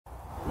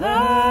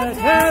Let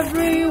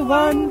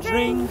everyone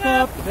drink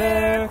up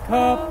their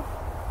cup.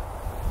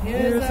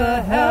 Here's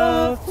a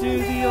health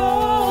to the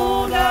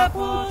old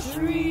apple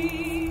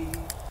tree.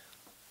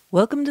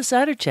 Welcome to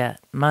Cider Chat.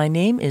 My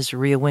name is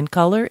Rhea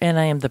Windcaller, and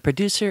I am the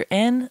producer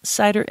and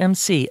cider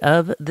MC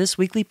of this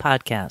weekly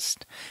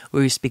podcast,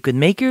 where we speak with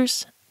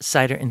makers,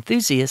 cider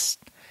enthusiasts,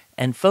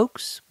 and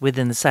folks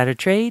within the cider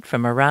trade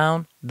from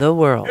around the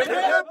world.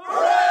 Hooray!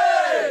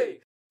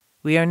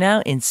 We are now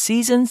in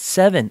Season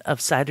 7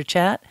 of Cider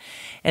Chat,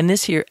 and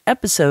this here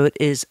episode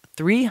is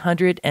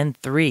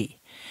 303.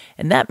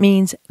 And that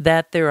means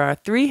that there are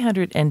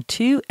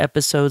 302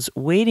 episodes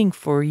waiting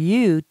for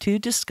you to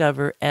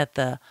discover at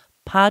the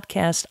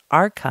podcast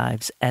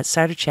archives at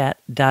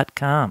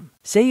ciderchat.com.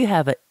 Say you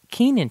have a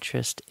keen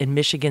interest in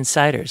Michigan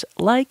ciders,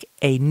 like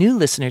a new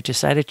listener to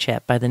Cider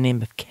Chat by the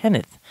name of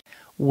Kenneth.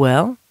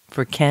 Well,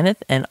 for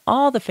Kenneth and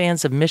all the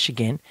fans of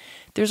Michigan,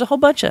 there's a whole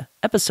bunch of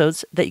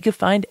episodes that you can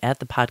find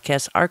at the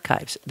podcast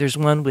archives. There's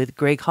one with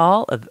Greg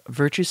Hall of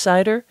Virtue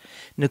Cider,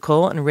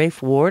 Nicole and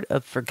Rafe Ward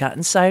of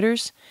Forgotten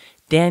Ciders,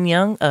 Dan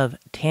Young of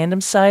Tandem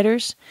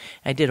Ciders.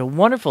 I did a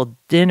wonderful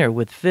dinner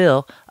with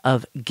Phil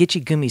of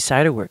Gitchy Gumi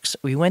Cider Works.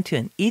 We went to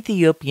an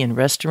Ethiopian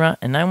restaurant,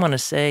 and I want to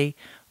say,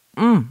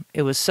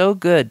 it was so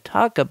good.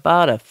 Talk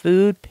about a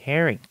food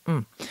pairing.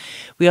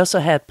 We also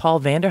had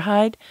Paul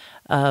Vanderhyde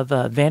of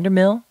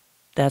Vandermill.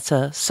 That's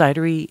a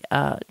cidery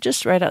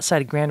just right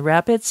outside of Grand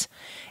Rapids.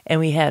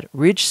 And we had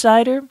Ridge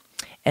Cider.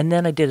 And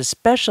then I did a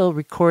special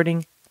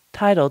recording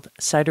titled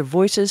Cider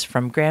Voices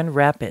from Grand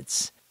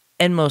Rapids.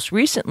 And most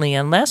recently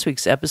on last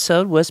week's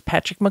episode was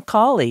Patrick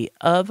McCauley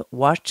of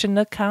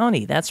Washtenaw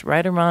County. That's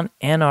right around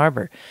Ann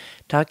Arbor,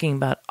 talking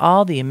about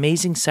all the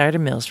amazing cider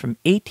mills from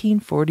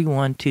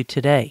 1841 to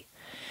today.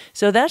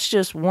 So that's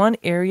just one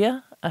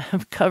area.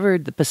 I've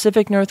covered the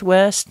Pacific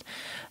Northwest,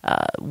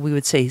 we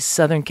would say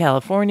Southern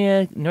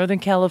California, Northern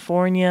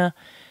California,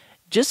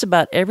 just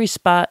about every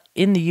spot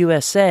in the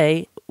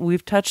USA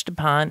we've touched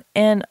upon,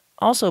 and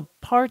also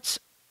parts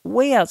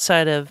way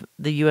outside of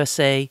the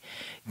USA,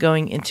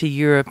 going into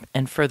Europe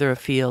and further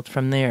afield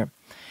from there.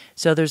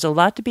 So there's a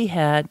lot to be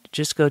had.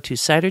 Just go to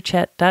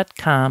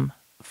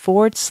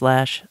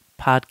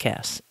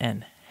ciderchat.com/podcasts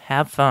and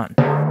have fun.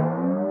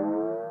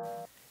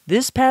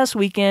 This past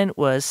weekend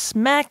was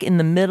smack in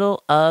the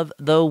middle of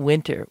the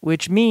winter,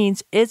 which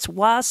means it's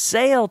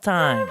Wassail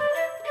time.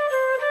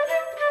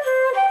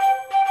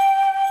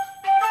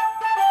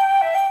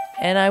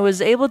 And I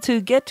was able to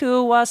get to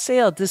a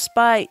wassail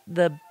despite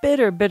the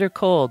bitter, bitter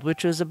cold,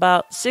 which was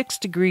about 6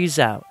 degrees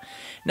out.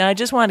 Now, I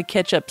just want to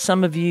catch up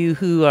some of you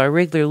who are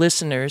regular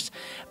listeners.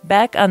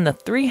 Back on the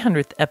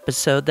 300th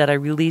episode that I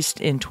released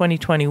in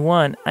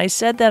 2021, I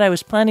said that I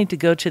was planning to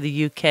go to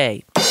the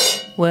UK.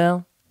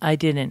 Well, I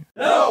didn't.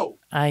 No!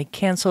 I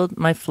canceled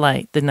my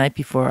flight the night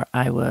before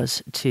I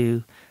was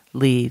to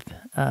leave,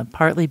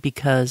 partly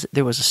because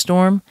there was a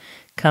storm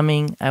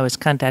coming. I was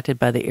contacted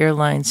by the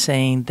airline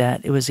saying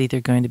that it was either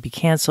going to be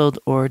canceled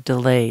or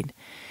delayed.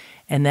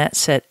 And that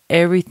set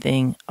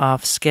everything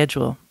off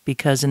schedule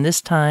because in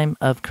this time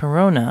of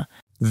Corona,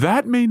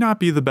 that may not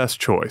be the best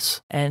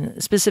choice.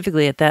 And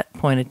specifically at that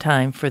point in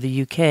time for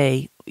the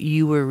UK,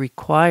 you were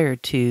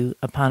required to,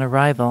 upon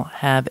arrival,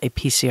 have a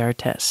PCR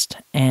test.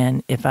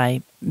 And if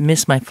I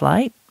missed my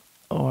flight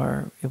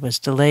or it was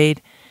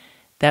delayed,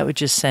 that would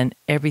just send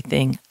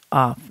everything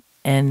off.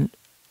 And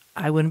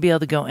I wouldn't be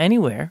able to go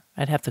anywhere.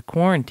 I'd have to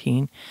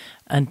quarantine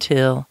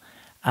until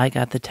I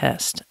got the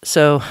test.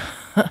 So,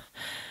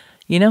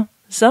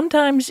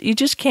 sometimes you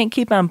just can't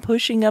keep on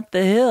pushing up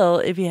the hill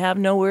if you have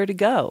nowhere to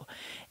go.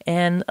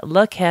 And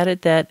luck had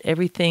it that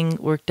everything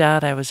worked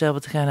out. I was able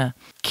to kind of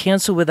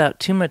cancel without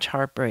too much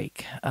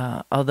heartbreak,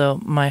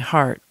 although my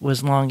heart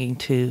was longing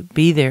to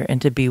be there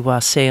and to be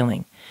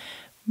wassailing.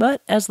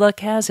 But as luck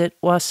has it,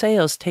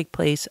 wassails take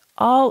place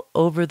all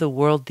over the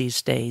world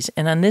these days.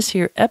 And on this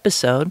here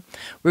episode,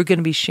 we're going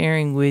to be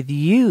sharing with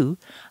you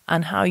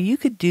on how you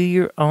could do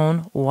your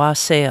own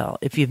wassail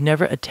if you've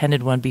never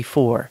attended one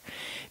before.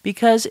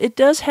 Because it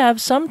does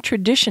have some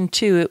tradition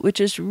to it,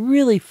 which is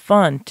really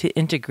fun to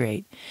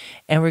integrate.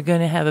 And we're going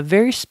to have a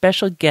very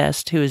special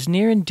guest who is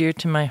near and dear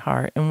to my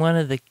heart and one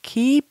of the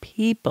key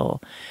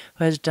people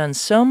who has done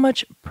so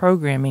much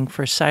programming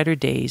for Cider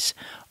Days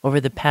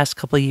over the past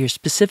couple of years,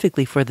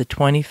 specifically for the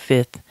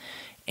 25th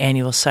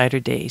annual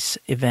Cider Days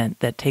event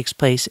that takes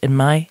place in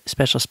my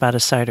special spot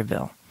of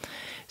Ciderville.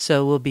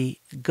 So we'll be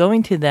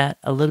going to that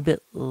a little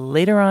bit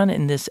later on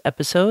in this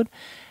episode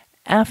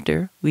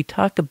after we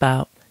talk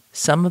about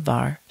some of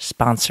our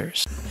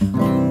sponsors.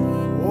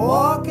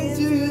 Walking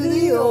through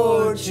the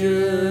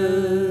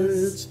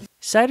orchards.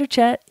 Cider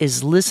Chat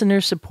is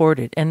listener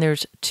supported, and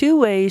there's two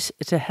ways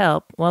to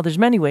help. Well, there's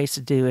many ways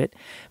to do it,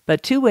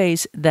 but two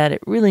ways that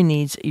it really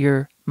needs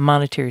your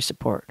monetary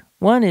support.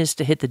 One is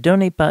to hit the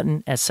donate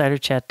button at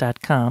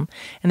ciderchat.com,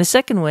 and the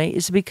second way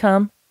is to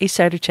become a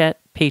Cider Chat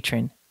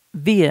patron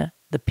via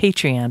the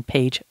Patreon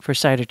page for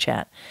Cider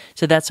Chat.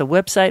 So that's a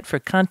website for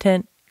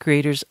content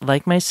creators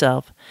like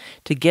myself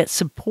to get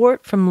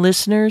support from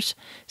listeners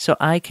so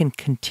I can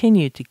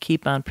continue to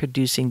keep on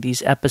producing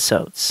these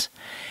episodes.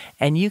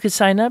 And you can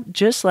sign up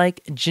just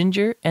like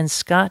Ginger and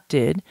Scott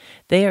did.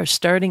 They are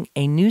starting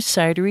a new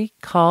cidery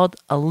called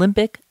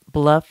Olympic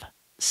Bluff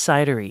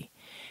Cidery.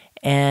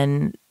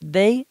 And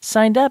they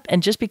signed up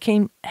and just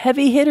became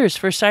heavy hitters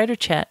for Cider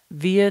Chat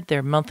via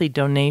their monthly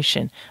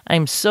donation.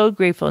 I'm so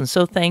grateful and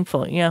so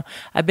thankful. You know,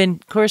 I've been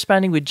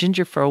corresponding with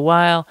Ginger for a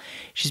while.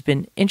 She's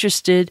been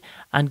interested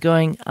on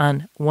going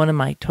on one of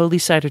my Totally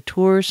Cider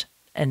tours,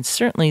 and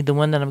certainly the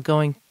one that I'm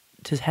going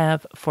to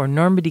have for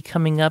Normandy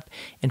coming up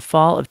in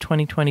fall of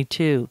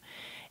 2022.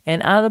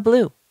 And out of the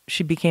blue,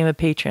 she became a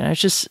patron. I was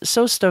just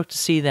so stoked to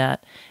see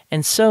that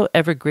and so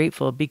ever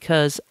grateful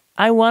because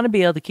I want to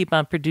be able to keep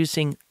on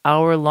producing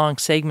hour-long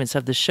segments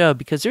of the show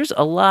because there's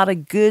a lot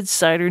of good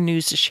cider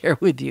news to share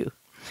with you.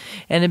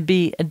 And it'd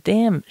be a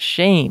damn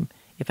shame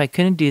if I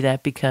couldn't do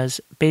that because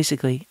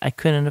basically I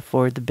couldn't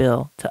afford the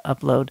bill to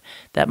upload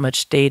that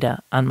much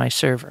data on my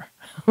server,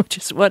 which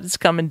is what it's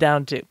coming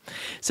down to.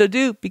 So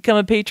do become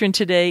a patron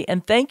today,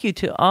 and thank you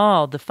to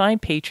all the fine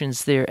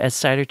patrons there at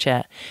Cider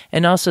Chat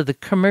and also the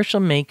commercial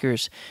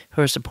makers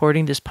who are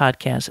supporting this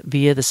podcast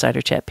via the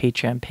Cider Chat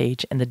Patreon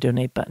page and the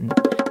donate button.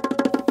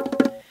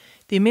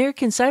 The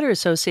American Cider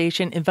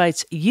Association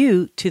invites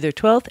you to their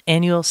 12th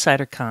annual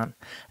CiderCon,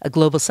 a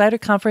global cider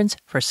conference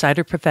for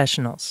cider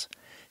professionals.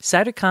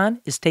 CiderCon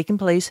is taking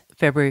place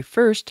February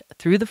 1st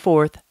through the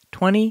 4th,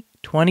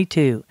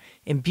 2022,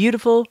 in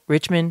beautiful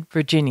Richmond,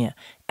 Virginia,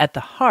 at the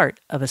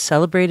heart of a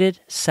celebrated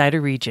cider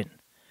region.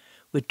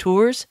 With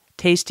tours,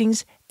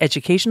 tastings,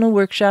 educational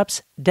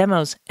workshops,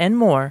 demos, and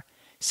more,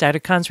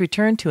 CiderCon's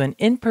return to an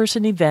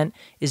in-person event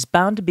is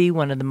bound to be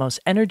one of the most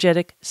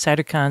energetic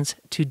CiderCons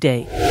to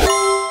date.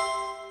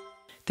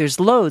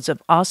 There's loads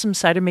of awesome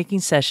cider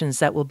making sessions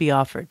that will be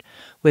offered.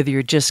 Whether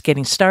you're just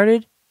getting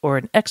started or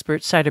an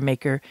expert cider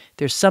maker,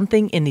 there's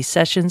something in these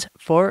sessions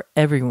for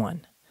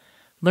everyone.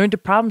 Learn to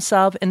problem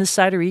solve in the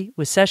cidery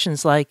with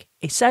sessions like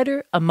A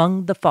Cider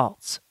Among the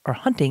Faults or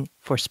Hunting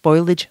for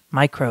Spoilage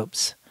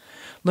Microbes.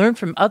 Learn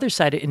from other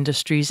cider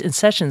industries in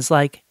sessions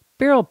like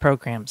Barrel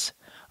Programs,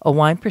 A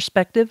Wine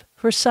Perspective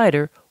for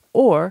Cider,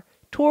 or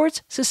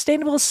Towards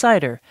Sustainable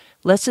Cider,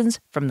 Lessons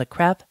from the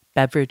Craft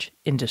Beverage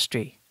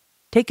Industry.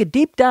 Take a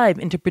deep dive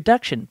into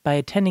production by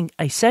attending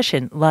a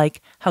session like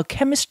How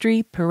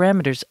Chemistry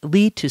Parameters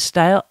Lead to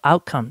Style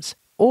Outcomes,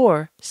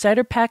 or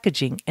Cider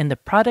Packaging and the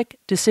Product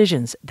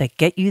Decisions That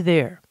Get You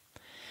There.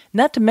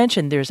 Not to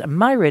mention there's a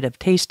myriad of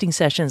tasting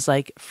sessions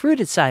like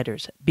Fruited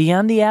Ciders,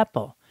 Beyond the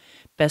Apple,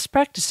 Best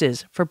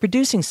Practices for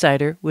Producing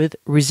Cider with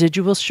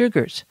Residual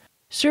Sugars,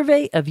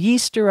 Survey of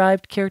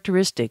Yeast-Derived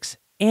Characteristics,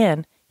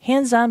 and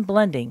Hands-on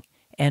Blending,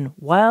 and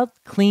Wild,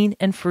 Clean,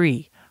 and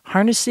Free,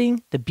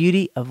 Harnessing the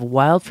Beauty of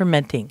Wild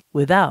Fermenting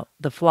Without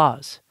the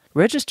Flaws.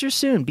 Register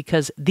soon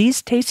because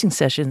these tasting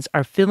sessions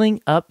are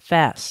filling up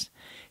fast.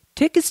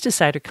 Tickets to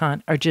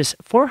CiderCon are just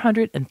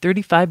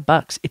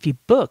 $435 if you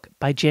book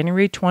by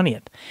January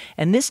 20th.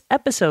 And this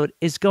episode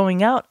is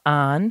going out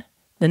on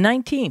the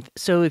 19th.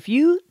 So if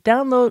you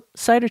download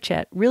Cider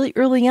Chat really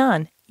early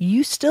on,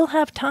 you still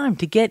have time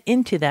to get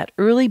into that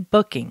early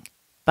booking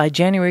by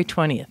January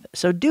 20th.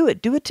 So do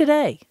it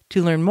today.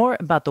 To learn more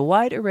about the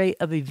wide array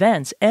of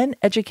events and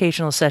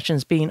educational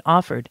sessions being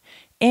offered,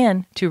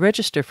 and to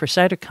register for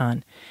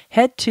CiderCon,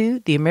 head to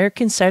the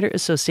American Cider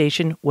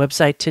Association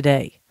website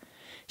today.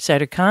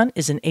 CiderCon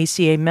is an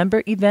ACA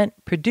member event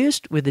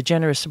produced with the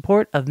generous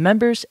support of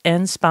members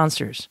and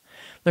sponsors.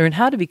 Learn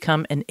how to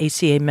become an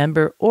ACA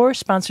member or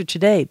sponsor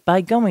today by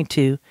going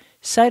to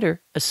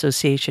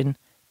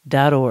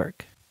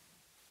ciderassociation.org.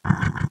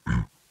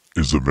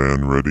 Is the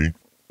van ready?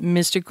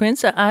 Mr.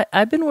 Quince,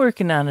 I've been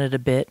working on it a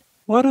bit.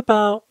 What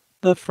about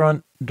the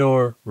front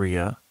door,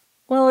 Rhea?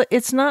 Well,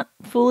 it's not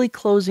fully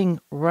closing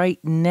right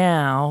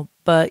now,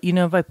 but,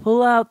 if I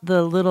pull out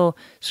the little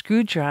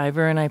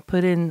screwdriver and I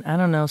put in, I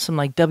don't know, some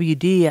like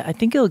WD, I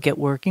think it'll get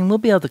working. We'll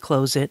be able to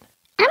close it.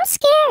 I'm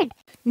scared.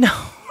 No,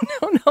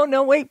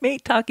 wait,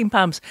 mate, talking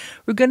palms.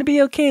 We're going to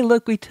be okay.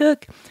 Look, we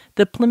took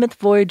the Plymouth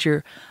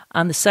Voyager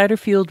on the Cider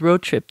Field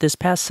road trip this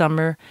past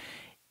summer,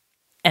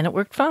 and it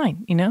worked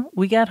fine.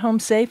 We got home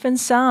safe and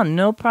sound,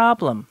 no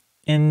problem.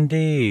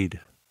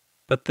 Indeed.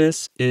 But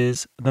this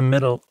is the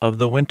middle of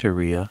the winter,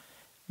 Rhea.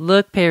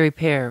 Look, Perry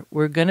Pear,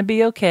 we're going to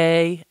be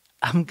okay.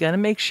 I'm going to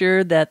make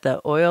sure that the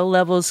oil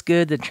level is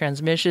good, the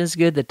transmission is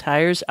good, the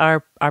tires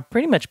are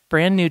pretty much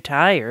brand new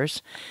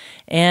tires,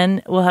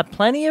 and we'll have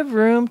plenty of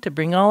room to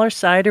bring all our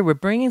cider. We're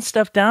bringing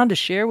stuff down to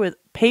share with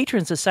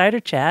patrons of Cider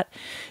Chat,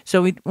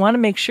 so we want to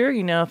make sure,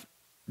 if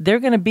they're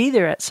going to be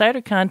there at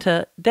CiderCon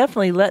to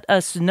definitely let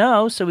us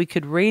know so we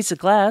could raise a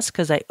glass,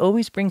 because I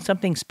always bring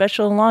something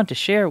special along to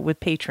share with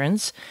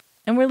patrons.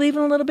 And we're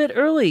leaving a little bit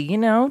early,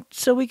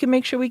 so we can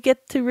make sure we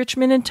get to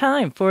Richmond in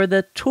time for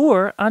the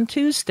tour on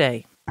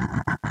Tuesday.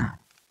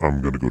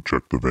 I'm going to go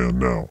check the van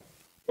now.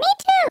 Me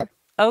too.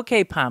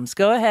 Okay, Poms,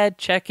 go ahead,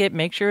 check it,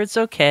 make sure it's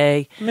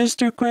okay.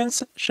 Mr.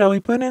 Quince, shall we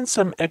put in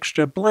some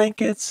extra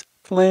blankets,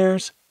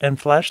 flares, and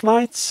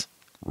flashlights?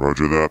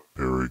 Roger that,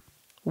 Perry.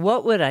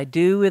 What would I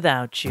do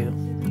without you?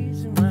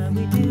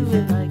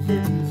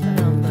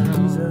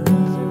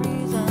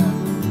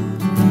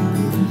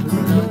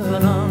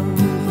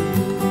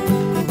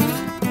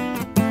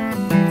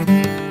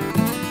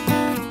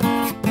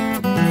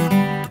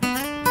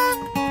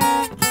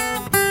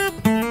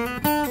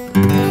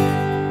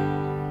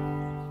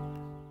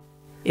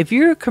 If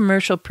you're a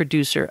commercial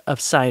producer of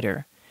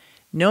cider,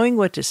 knowing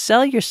what to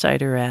sell your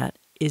cider at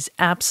is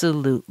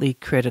absolutely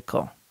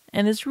critical.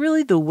 And it's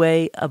really the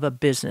way of a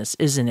business,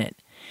 isn't it?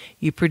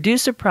 You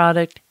produce a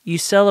product, you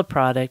sell a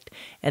product,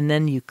 and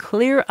then you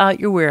clear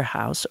out your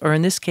warehouse, or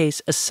in this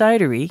case, a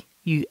cidery.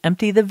 You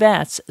empty the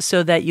vats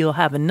so that you'll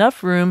have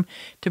enough room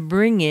to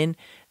bring in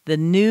the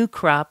new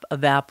crop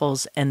of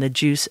apples and the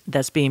juice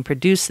that's being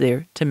produced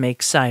there to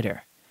make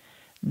cider.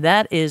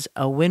 That is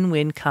a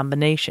win-win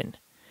combination.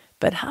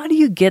 But how do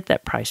you get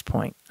that price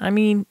point? I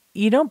mean,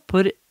 you don't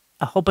put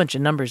a whole bunch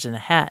of numbers in a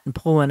hat and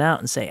pull one out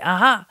and say,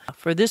 aha,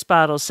 for this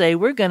bottle, say,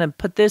 we're going to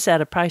put this at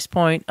a price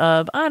point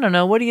of, I don't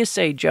know, what do you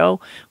say,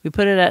 Joe? We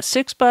put it at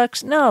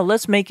 $6? No,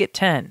 let's make it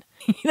 10.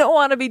 You don't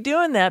want to be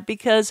doing that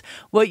because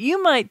what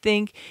you might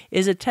think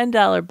is a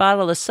 $10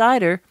 bottle of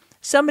cider,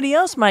 somebody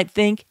else might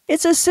think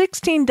it's a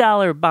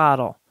 $16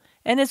 bottle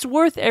and it's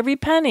worth every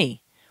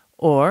penny.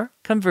 Or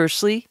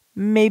conversely,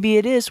 maybe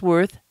it is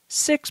worth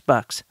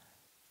 $6.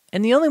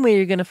 And the only way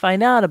you're going to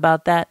find out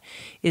about that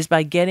is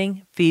by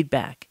getting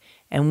feedback.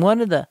 And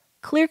one of the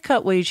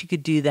clear-cut ways you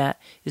could do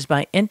that is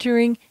by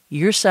entering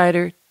your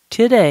cider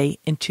today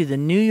into the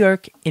New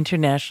York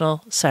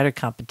International Cider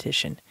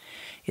Competition.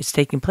 It's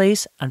taking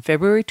place on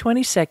February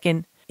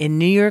 22nd in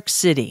New York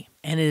City,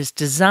 and it is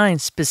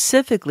designed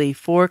specifically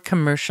for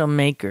commercial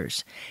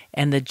makers.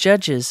 And the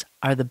judges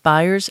are the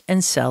buyers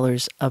and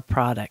sellers of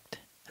product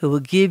who will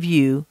give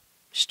you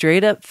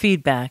straight-up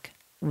feedback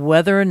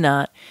whether or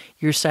not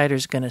your cider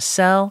is going to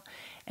sell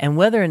and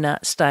whether or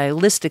not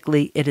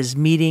stylistically it is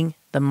meeting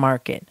the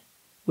market,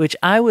 which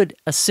I would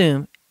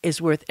assume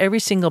is worth every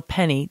single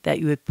penny that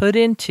you would put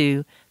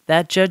into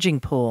that judging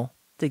pool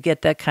to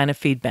get that kind of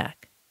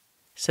feedback.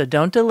 So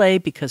don't delay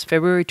because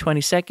February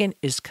 22nd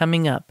is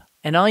coming up.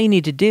 And all you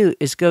need to do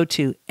is go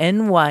to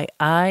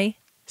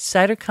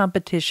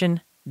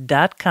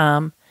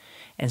nyicidercompetition.com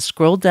and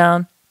scroll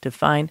down to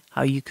find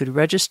how you could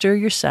register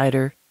your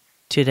cider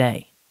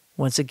today.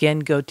 Once again,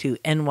 go to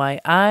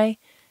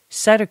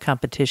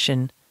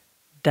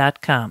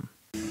nyicidercompetition.com.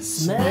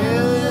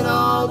 Smelling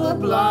all the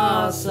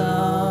blossoms.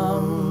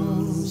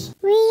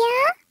 Ria,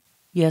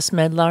 Yes,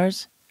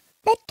 Medlars?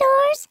 the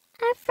doors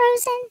are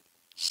frozen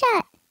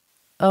shut.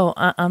 Oh,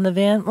 on the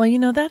van? Well, you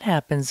know, that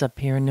happens up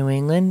here in New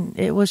England.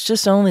 It was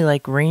just only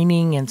like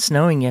raining and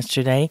snowing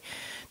yesterday.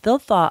 They'll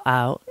thaw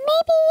out.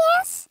 Maybe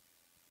yes,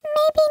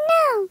 maybe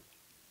no.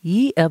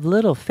 Ye of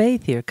little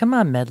faith here. Come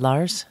on,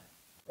 Medlars.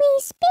 We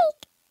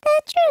speak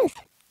the truth.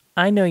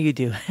 I know you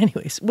do.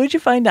 Anyways, what'd you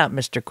find out,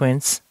 Mr.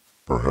 Quince?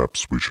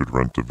 Perhaps we should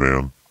rent a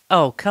van.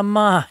 Oh, come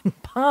on.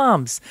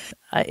 Palms.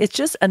 It's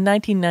just a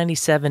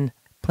 1997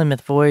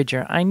 Plymouth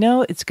Voyager. I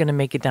know it's going to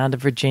make it down to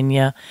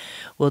Virginia.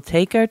 We'll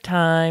take our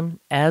time,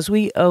 as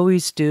we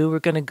always do. We're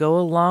going to go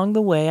along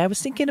the way. I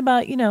was thinking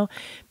about,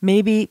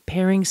 maybe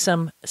pairing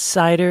some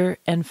cider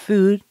and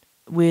food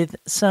with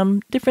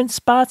some different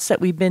spots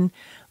that we've been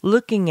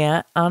looking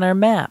at on our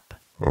map.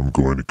 I'm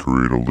going to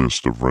create a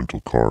list of rental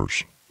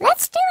cars.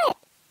 Let's do it.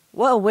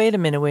 Well, wait a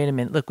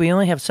minute. Look, we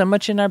only have so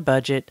much in our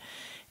budget,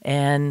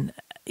 and,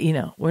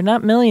 we're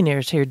not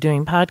millionaires here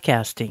doing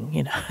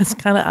podcasting. It's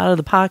kind of out of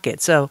the pocket.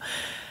 So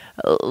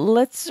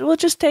we'll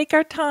just take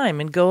our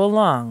time and go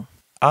along.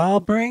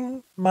 I'll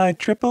bring my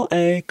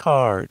AAA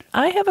card.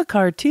 I have a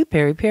card too,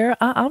 Perry Pear.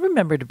 I'll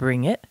remember to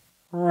bring it.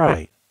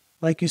 Right.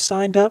 Like you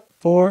signed up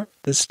for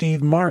the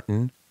Steve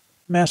Martin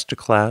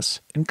Masterclass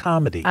in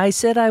Comedy. I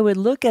said I would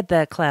look at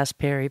that class,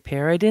 Perry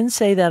Pear. I didn't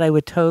say that I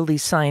would totally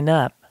sign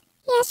up.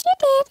 Yes, you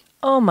did.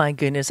 Oh, my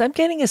goodness. I'm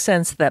getting a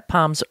sense that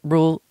palms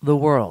rule the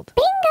world.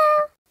 Bingo.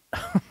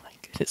 Oh, my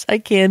goodness. I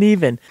can't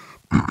even.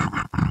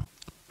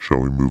 Shall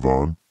we move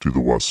on to the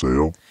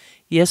Wassail?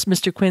 Yes,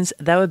 Mr. Quince,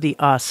 that would be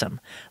awesome.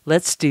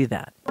 Let's do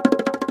that.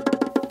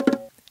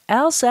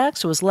 Al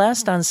Sachs was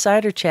last on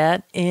Cider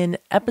Chat in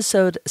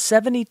episode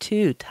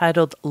 72,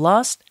 titled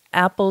Lost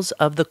Apples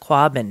of the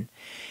Quabbin.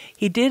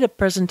 He did a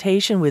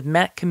presentation with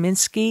Matt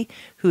Kaminsky,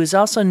 who is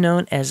also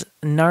known as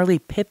Gnarly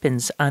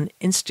Pippins on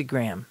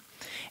Instagram.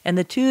 And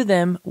the two of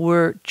them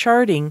were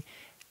charting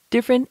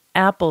different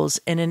apples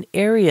in an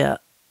area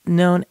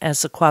known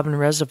as the Quabbin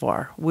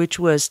Reservoir, which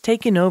was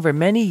taken over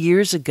many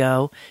years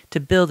ago to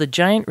build a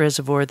giant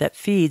reservoir that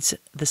feeds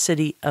the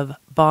city of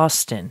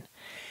Boston.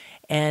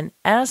 And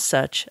as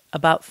such,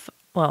 but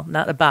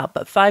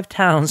 5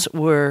 towns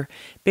were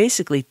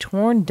basically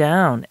torn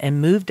down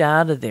and moved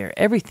out of there.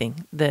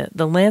 Everything.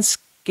 The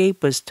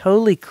landscape was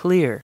totally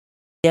clear,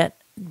 yet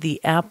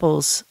the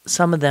apples,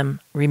 some of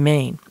them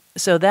remain.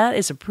 So that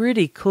is a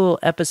pretty cool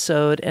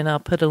episode, and I'll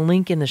put a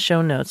link in the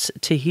show notes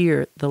to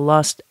hear the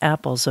lost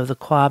apples of the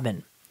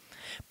Quabbin.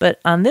 But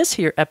on this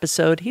here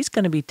episode, he's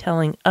going to be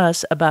telling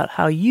us about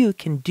how you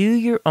can do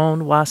your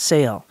own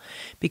wassail,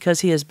 because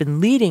he has been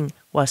leading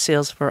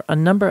Wassails for a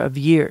number of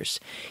years.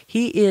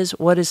 He is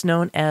what is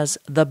known as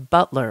the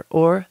butler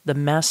or the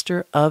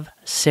master of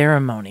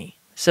ceremony.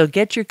 So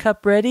get your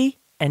cup ready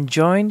and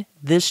join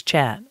this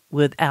chat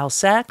with Al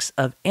Sachs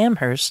of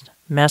Amherst,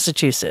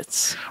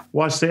 Massachusetts.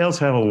 Wassails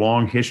have a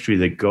long history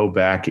that go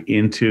back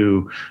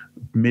into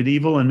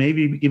medieval and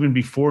maybe even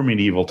before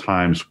medieval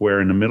times, where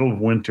in the middle of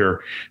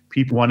winter,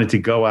 people wanted to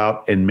go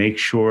out and make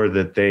sure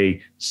that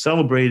they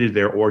celebrated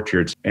their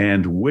orchards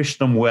and wish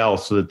them well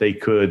so that they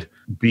could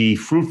be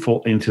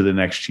fruitful into the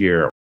next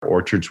year.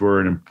 Orchards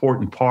were an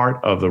important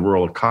part of the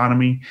rural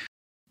economy.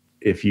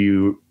 If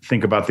you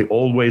think about the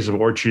old ways of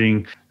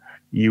orcharding,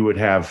 you would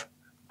have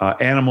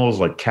animals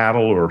like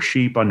cattle or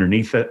sheep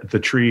underneath the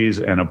trees,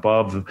 and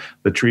above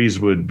the trees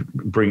would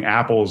bring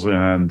apples,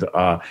 and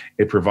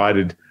it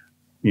provided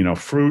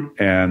fruit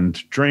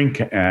and drink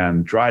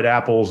and dried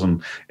apples,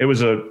 and it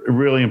was a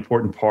really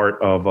important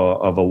part of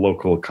a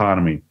local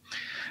economy.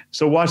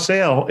 So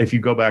wassail, if you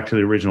go back to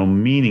the original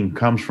meaning,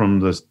 comes from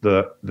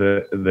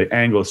the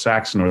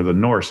Anglo-Saxon or the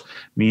Norse,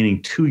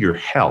 meaning to your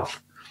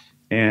health.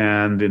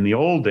 And in the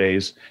old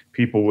days,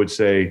 people would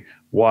say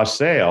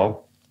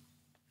wassail,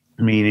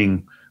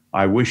 meaning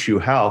I wish you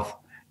health,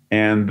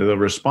 and the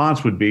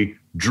response would be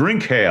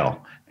drink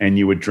hail, and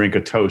you would drink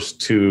a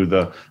toast to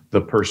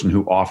the person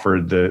who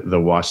offered the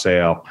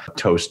wassail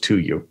toast to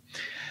you.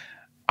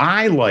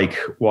 I like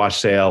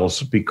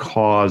wassails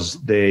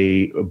because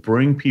they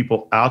bring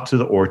people out to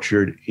the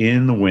orchard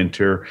in the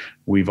winter.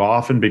 We've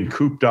often been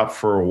cooped up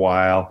for a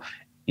while,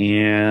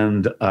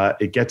 and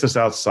it gets us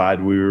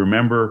outside. We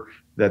remember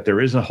that there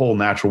is a whole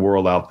natural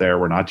world out there.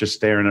 We're not just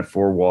staring at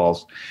four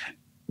walls.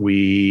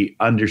 We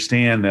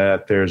understand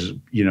that there's,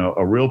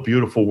 a real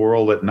beautiful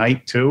world at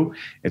night too.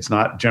 It's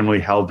not generally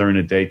held during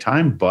the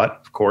daytime, but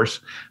of course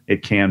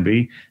it can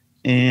be.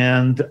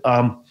 And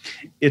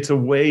it's a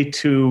way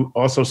to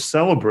also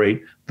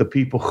celebrate the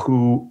people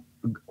who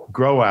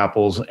grow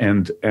apples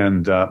and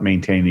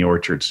maintain the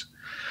orchards.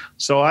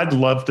 So I'd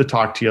love to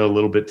talk to you a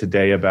little bit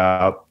today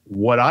about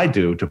what I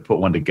do to put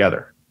one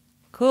together.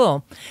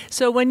 Cool.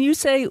 So when you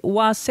say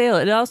wassail,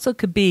 it also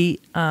could be,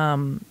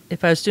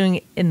 if I was doing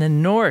it in the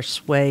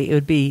Norse way, it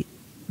would be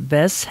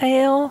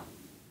Wassail.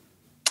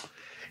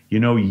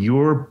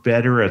 You're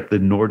better at the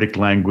Nordic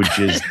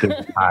languages than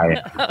I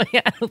am. Oh,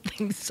 yeah, I don't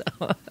think so.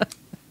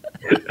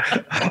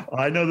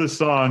 I know the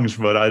songs,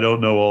 but I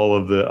don't know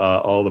all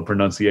the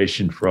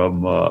pronunciation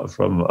from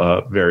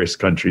various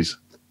countries.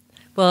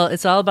 Well,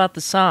 it's all about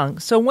the song.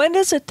 So when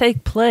does it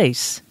take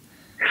place?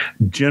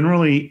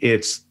 Generally,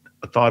 it's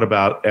thought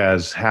about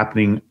as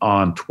happening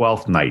on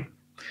Twelfth Night.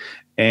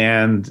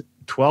 And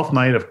Twelfth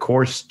Night, of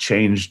course,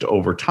 changed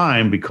over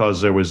time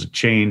because there was a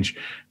change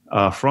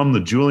from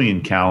the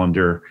Julian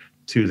calendar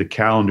to the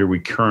calendar we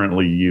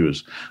currently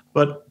use.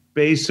 But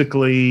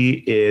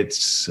basically,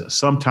 it's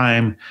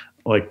sometime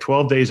like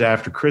 12 days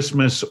after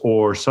Christmas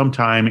or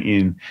sometime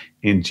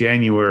in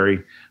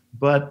January.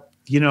 But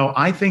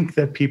I think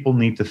that people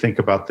need to think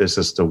about this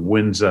as to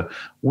when's a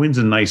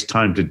nice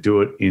time to do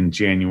it in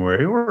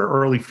January or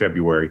early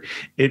February.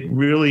 It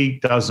really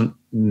doesn't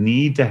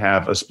need to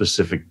have a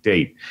specific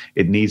date.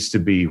 It needs to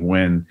be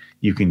when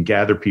you can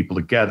gather people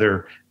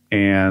together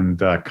and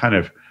kind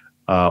of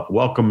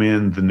welcome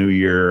in the new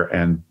year,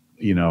 and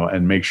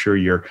make sure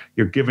you're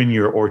giving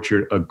your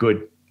orchard a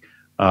good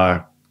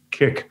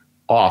kick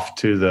off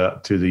to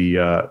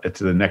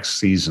the next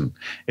season.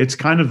 It's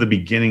kind of the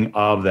beginning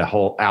of the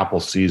whole apple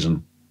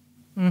season.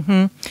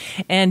 Mm-hmm.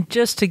 And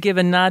just to give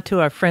a nod to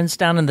our friends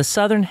down in the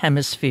southern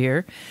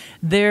hemisphere,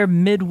 their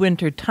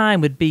midwinter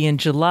time would be in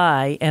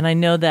July. And I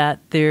know that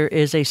there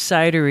is a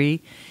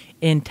cidery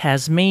in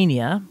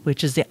Tasmania,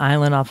 which is the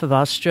island off of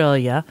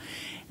Australia,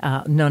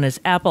 known as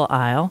Apple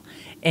Isle.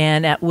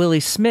 And at Willie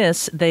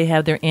Smith's, they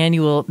have their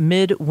annual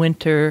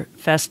midwinter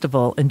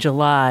festival in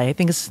July. I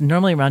think it's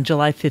normally around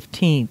July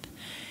 15th.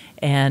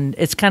 And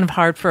it's kind of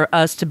hard for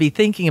us to be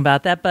thinking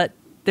about that, but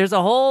there's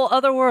a whole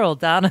other world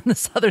down in the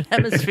southern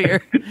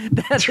hemisphere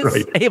that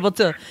is able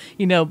to,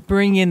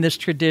 bring in this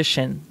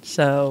tradition.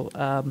 So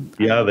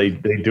they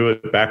do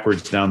it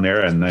backwards down there,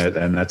 and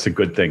that's a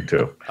good thing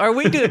too. Or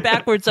we do it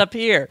backwards up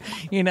here.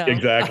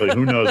 Exactly.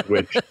 Who knows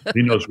which?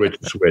 Who knows which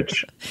is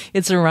which?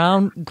 It's a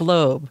round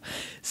globe.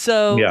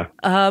 So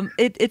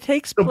it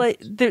takes place.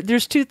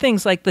 There's two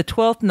things, like the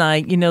 12th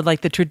night.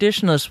 Like the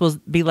traditionalists will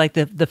be like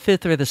the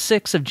 5th or the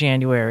 6th of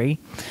January,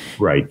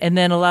 right? And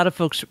then a lot of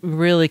folks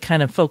really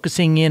kind of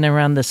focusing in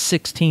around the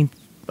 16th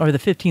or the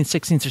 15th,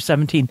 16th, or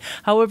 17th.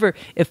 However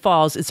it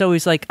falls, it's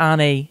always like on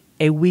a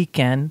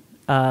weekend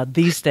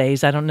these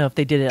days. I don't know if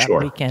they did it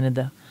on a weekend in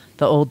the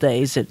old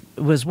days. It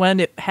was when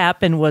it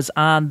happened was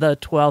on the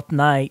 12th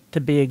night,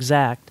 to be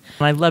exact.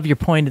 And I love your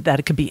point that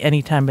it could be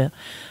any time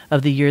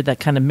of the year.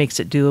 That kind of makes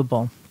it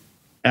doable.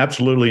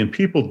 Absolutely, and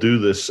people do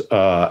this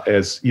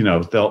as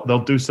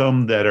they'll do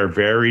some that are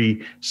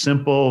very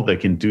simple. They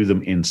can do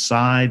them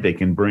inside. They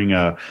can bring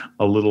a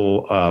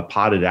little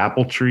potted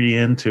apple tree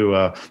into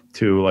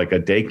like a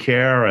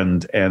daycare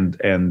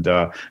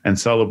and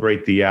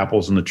celebrate the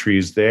apples and the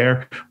trees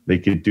there. They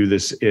could do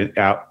this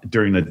out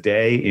during the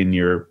day in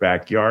your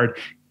backyard.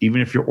 Even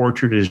if your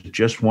orchard is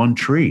just one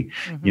tree,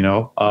 you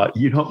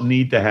don't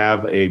need to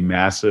have a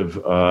massive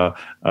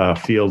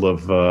field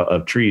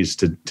of trees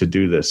to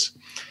do this.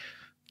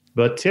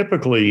 But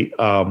typically,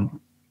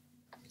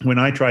 when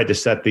I try to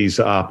set these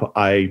up,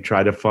 I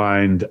try to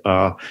find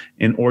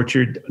an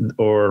orchard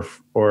or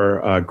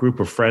a group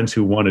of friends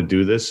who want to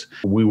do this.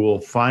 We will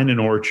find an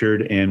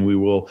orchard and we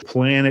will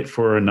plan it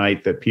for a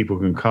night that people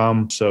can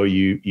come. So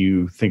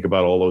you think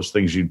about all those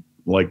things you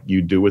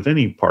do with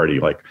any party,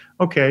 like,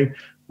 okay,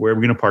 where are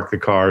we going to park the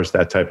cars,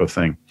 that type of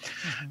thing.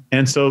 Mm-hmm.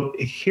 And so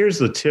here's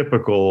the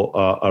typical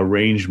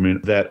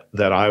arrangement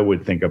that I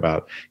would think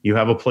about. You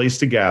have a place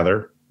to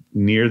gather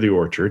near the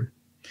orchard.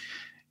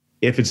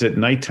 If it's at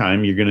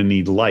nighttime, you're going to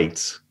need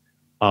lights.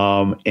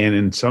 And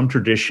in some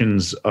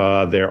traditions,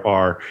 there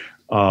are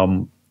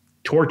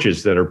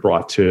torches that are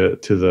brought to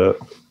the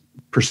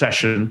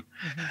procession.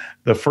 Mm-hmm.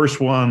 The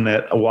first one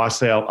at a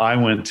wassail I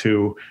went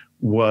to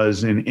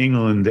was in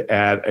England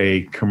at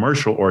a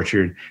commercial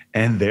orchard,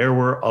 and there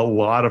were a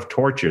lot of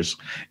torches.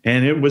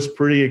 And it was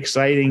pretty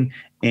exciting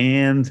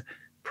and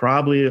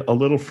probably a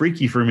little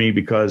freaky for me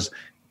because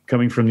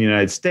coming from the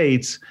United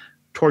States,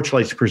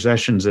 torchlight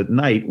processions at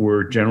night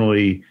were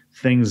generally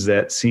things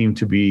that seemed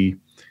to be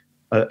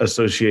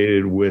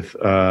associated with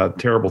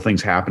terrible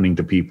things happening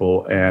to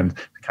people and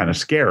kind of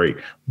scary.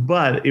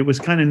 But it was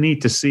kind of neat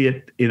to see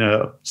it in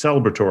a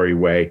celebratory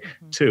way,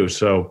 too.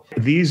 So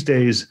these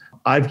days,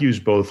 I've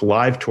used both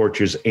live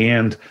torches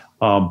and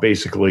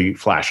basically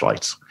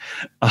flashlights.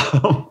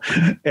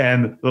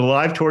 And the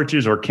live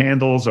torches or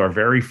candles are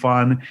very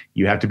fun.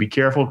 You have to be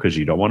careful because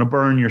you don't want to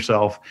burn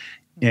yourself.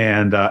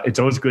 And it's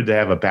always good to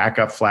have a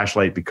backup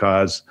flashlight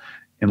because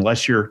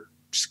unless you're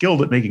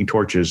skilled at making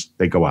torches,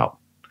 they go out.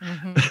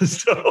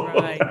 Mm-hmm.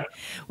 Right.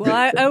 Well,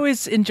 I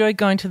always enjoyed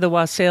going to the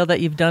wassail that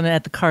you've done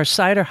at the Carr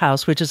Cider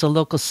House, which is a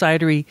local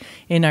cidery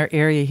in our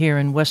area here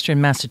in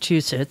Western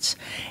Massachusetts.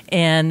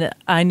 And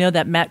I know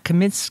that Matt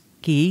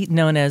Kaminsky,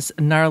 known as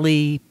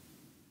Gnarly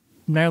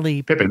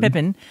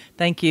Pippin,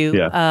 thank you,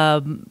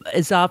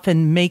 is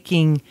often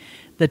making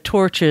the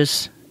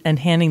torches and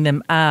handing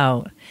them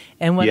out.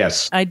 And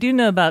what I do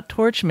know about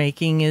torch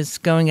making is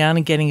going out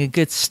and getting a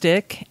good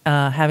stick,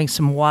 having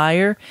some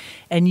wire,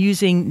 and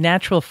using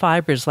natural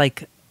fibers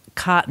like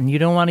cotton. You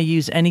don't want to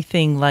use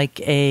anything like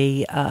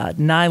a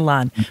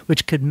nylon,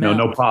 which could melt.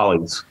 No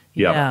polys.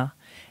 Yeah.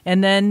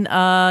 And then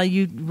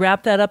you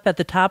wrap that up at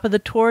the top of the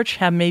torch,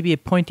 have maybe a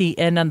pointy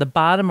end on the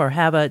bottom, or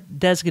have a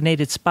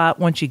designated spot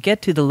once you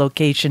get to the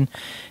location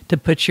to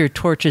put your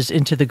torches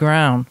into the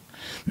ground.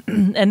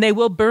 And they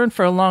will burn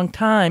for a long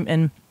time,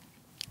 and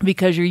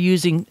because you're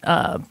using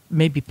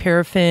maybe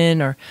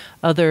paraffin or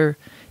other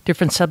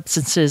different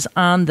substances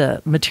on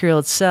the material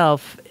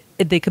itself,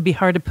 they could be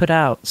hard to put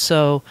out.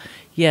 So,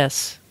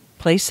 yes,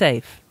 play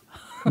safe.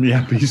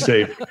 Yeah, be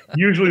safe.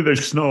 Usually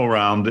there's snow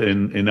around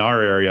in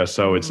our area,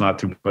 so it's not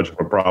too much of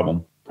a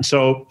problem.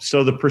 So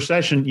the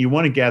procession, you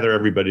want to gather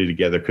everybody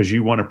together because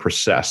you want to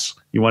process.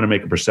 You want to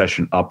make a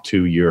procession up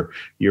to your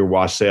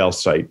wassail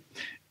site.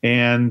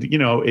 And,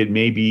 it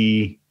may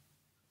be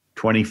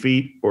 20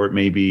 feet, or it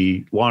may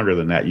be longer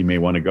than that. You may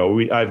want to go.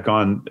 I've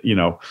gone,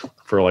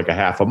 for like a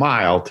half a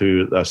mile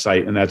to a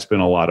site, and that's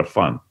been a lot of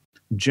fun.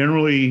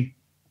 Generally,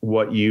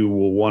 what you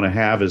will want to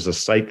have is a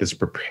site that's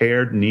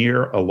prepared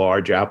near a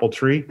large apple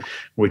tree,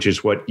 which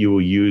is what you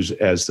will use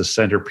as the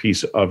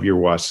centerpiece of your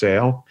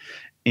wassail.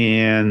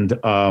 And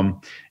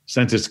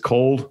since it's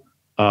cold,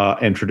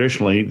 and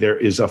traditionally there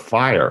is a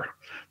fire.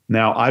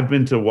 Now, I've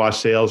been to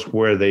wassails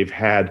where they've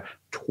had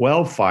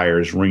 12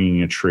 fires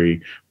ringing a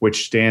tree,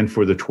 which stand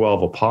for the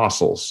 12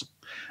 apostles.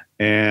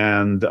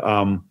 And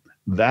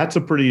that's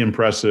a pretty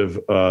impressive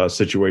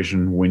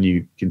situation when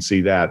you can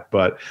see that.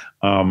 But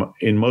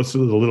in most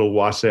of the little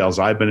wassails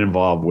I've been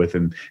involved with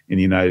in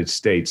the United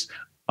States,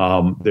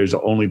 there's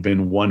only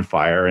been one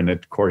fire. And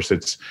of course,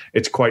 it's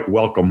quite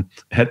welcome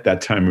at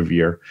that time of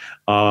year.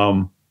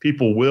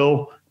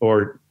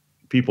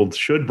 People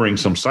should bring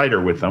some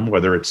cider with them,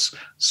 whether it's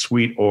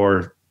sweet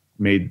or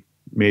made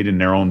in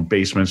their own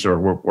basements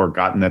or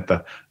gotten at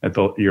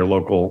your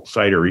local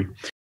cidery.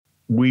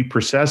 We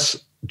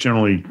process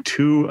generally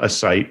to a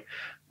site.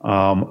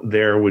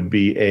 There would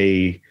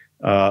be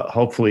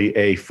hopefully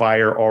a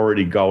fire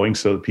already going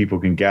so that people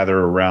can gather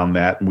around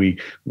that. And we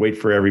wait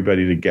for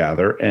everybody to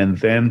gather and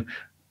then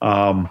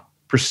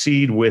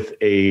proceed with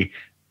a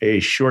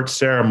short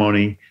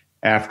ceremony,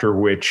 after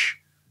which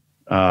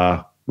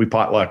we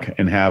potluck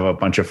and have a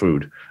bunch of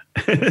food.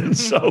 And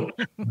so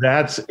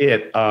that's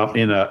it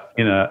in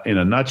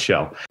a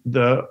nutshell.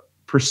 The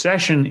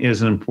procession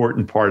is an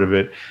important part of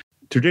it.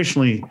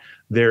 Traditionally,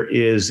 there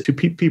is two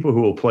people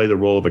who will play the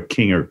role of a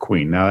king or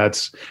queen. Now,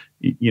 that's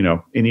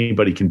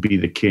anybody can be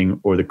the king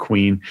or the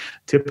queen.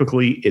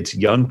 Typically, it's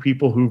young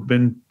people who've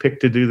been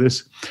picked to do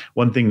this.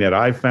 One thing that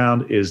I've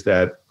found is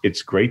that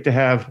it's great to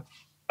have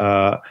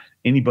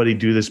anybody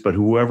do this, but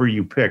whoever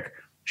you pick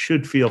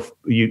should feel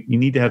you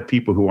need to have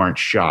people who aren't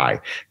shy,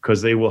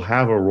 because they will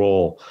have a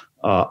role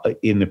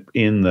in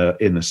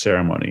the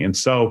ceremony. And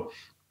so,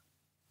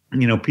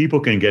 people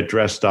can get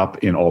dressed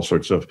up in all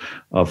sorts of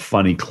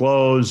funny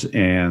clothes.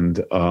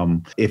 And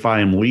if I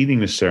am leading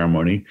the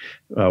ceremony,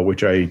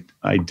 which I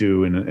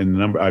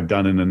do I've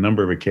done in a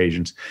number of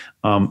occasions,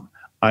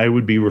 I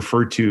would be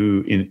referred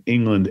to in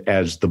England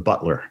as the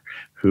butler,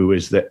 who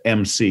is the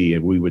MC,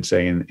 we would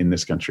say in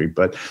this country.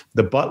 But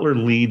the butler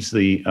leads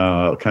the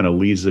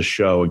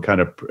show and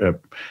kind of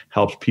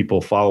helps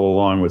people follow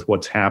along with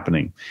what's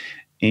happening.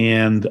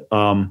 And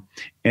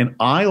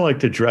I like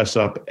to dress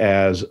up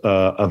as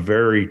a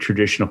very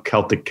traditional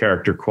Celtic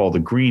character called the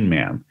Green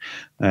Man.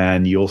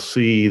 And you'll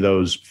see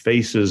those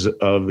faces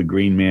of the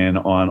Green Man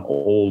on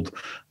old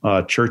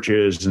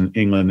churches in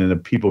England, and the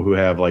people who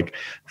have like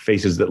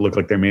faces that look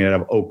like they're made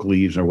out of oak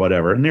leaves or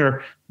whatever. And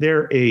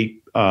they're a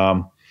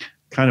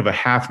kind of a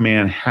half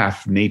man,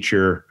 half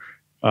nature,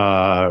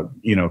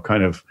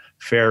 kind of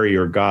fairy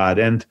or god.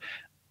 And,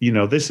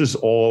 this is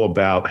all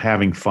about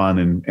having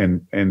fun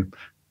and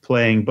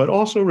playing, but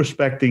also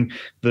respecting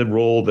the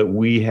role that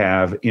we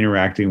have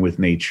interacting with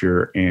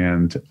nature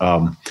and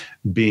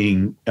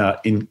being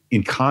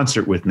in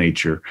concert with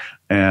nature.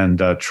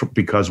 And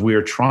because we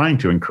are trying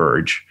to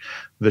encourage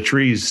the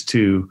trees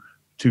to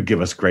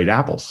give us great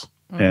apples.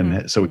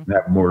 And so we can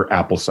have more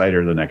apple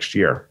cider the next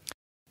year.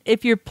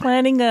 If you're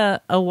planning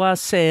a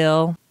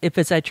wassail, if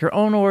it's at your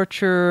own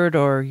orchard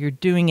or you're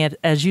doing it,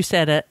 as you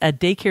said, a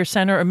daycare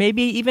center or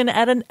maybe even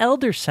at an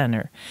elder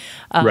center,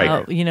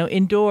 right.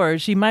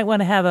 Indoors, you might want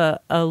to have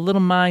a little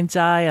mind's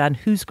eye on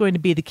who's going to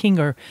be the king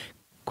or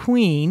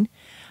queen.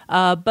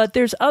 But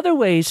there's other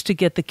ways to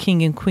get the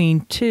king and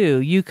queen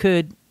too. You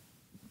could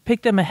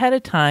pick them ahead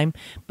of time,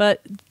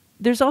 but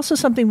there's also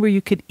something where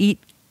you could eat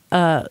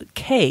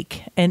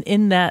cake. And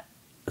in that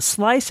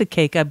slice of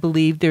cake, I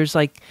believe there's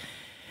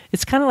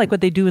it's kind of like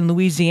what they do in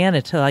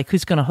Louisiana to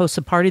who's going to host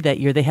a party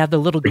that year. They have the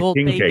little gold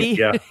baby. Cake,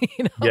 yeah.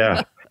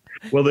 Yeah.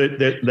 Well,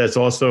 that's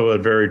also a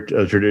very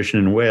tradition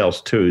in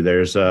Wales too.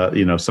 There's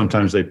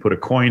sometimes they put a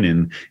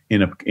coin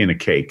in a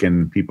cake,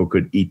 and people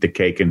could eat the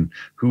cake, and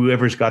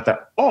whoever's got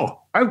that, oh,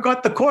 I've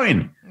got the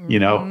coin.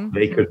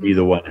 They could be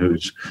the one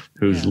who's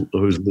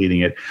leading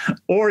it,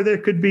 or there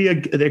could be a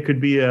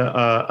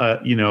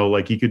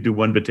like you could do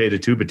one potato,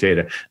 two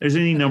potato. There's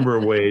any number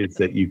of ways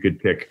that you could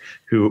pick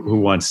who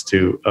wants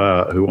to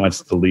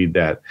lead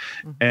that,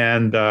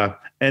 and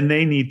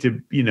they need to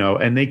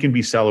and they can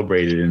be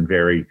celebrated in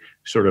very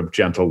sort of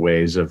gentle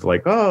ways of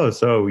like, of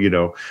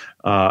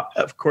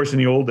course in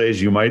the old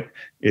days you might,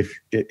 if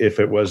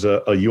it was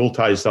a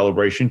Yuletide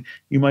celebration,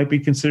 you might be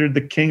considered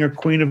the king or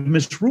queen of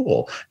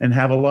misrule and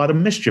have a lot of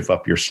mischief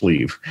up your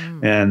sleeve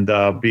and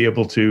be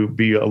able to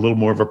be a little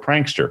more of a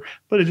prankster.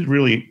 But it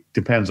really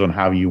depends on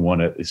how you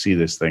want to see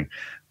this thing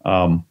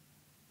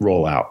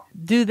roll out.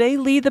 Do they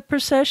lead the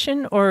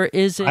procession, or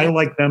is it? I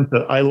like them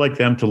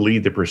to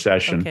lead the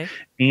procession. Okay.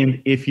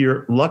 And if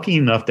you're lucky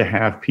enough to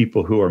have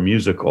people who are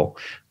musical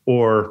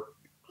or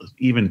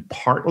even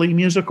partly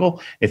musical,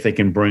 if they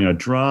can bring a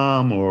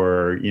drum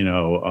or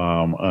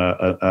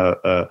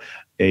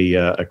a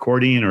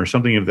accordion or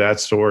something of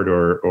that sort,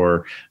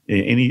 or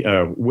any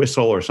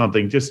whistle or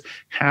something, just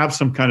have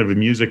some kind of a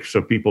music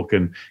so people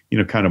can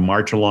kind of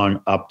march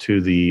along up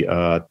to the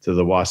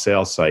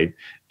wassail site.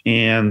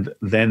 And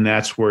then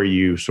that's where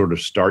you sort of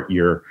start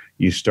your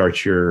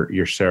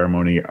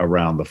ceremony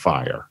around the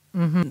fire.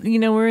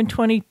 Mm-hmm. We're in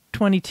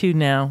 2022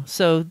 now,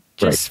 so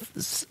just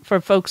for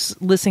folks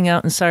listening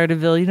out in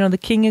Ciderville, the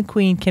king and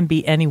queen can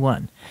be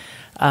anyone.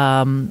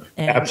 And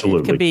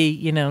absolutely, it could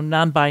be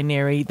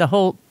non-binary. The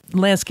whole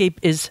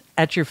landscape is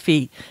at your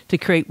feet to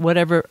create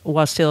whatever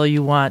wassail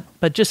you want,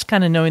 but just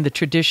kind of knowing the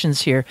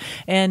traditions here.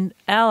 And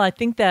Al, I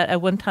think that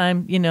at one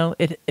time,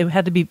 it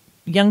had to be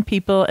young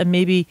people and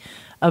maybe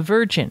a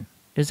virgin.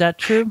 Is that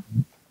true?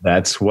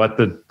 That's what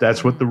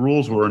the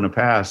rules were in the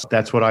past.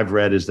 That's what I've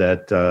read, is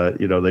that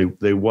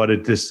they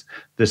wanted this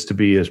to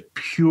be as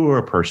pure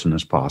a person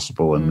as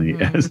possible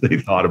as they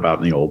thought about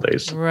in the old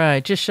days.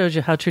 Right. Just shows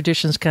you how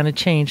traditions kind of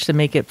change to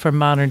make it for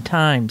modern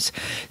times.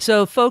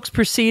 So folks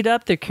proceed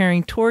up. They're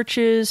carrying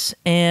torches,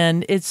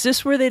 and is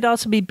this where they'd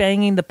also be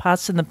banging the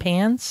pots and the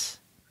pans?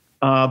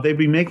 They'd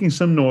be making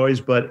some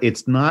noise, but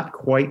it's not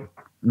quite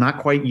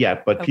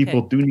yet, but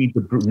people do need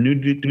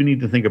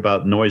to think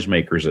about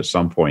noisemakers at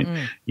some point.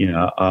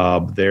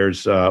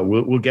 There's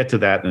we'll get to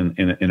that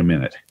in a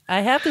minute.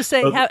 I have to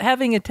say,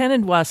 having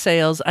attended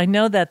Wassails, I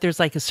know that there's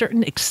a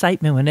certain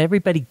excitement when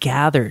everybody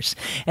gathers,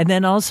 and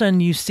then all of a sudden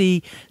you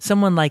see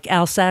someone like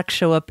Al Sachs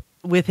show up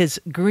with his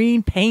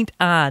green paint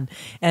on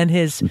and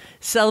his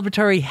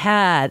celebratory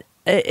hat.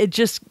 It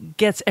just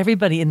gets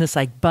everybody in this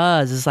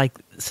buzz. It's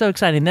so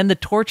exciting. Then the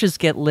torches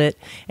get lit,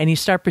 and you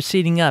start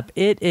proceeding up.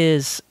 It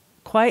is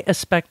quite a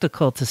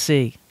spectacle to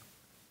see.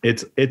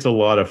 It's a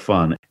lot of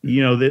fun.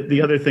 You know,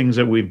 the other things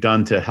that we've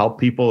done to help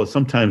people is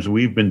sometimes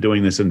we've been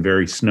doing this in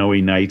very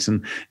snowy nights,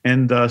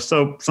 and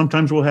so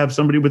sometimes we'll have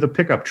somebody with a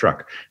pickup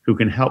truck who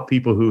can help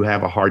people who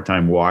have a hard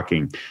time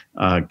walking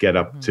get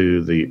up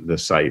to the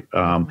site.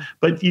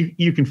 But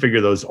you can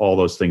figure all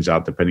those things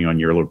out depending on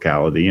your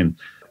locality, and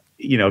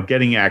you know,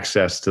 getting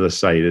access to the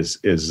site is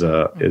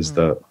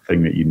the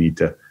thing that you need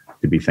to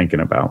be thinking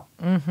about.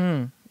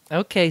 Mm-hmm.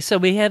 Okay, so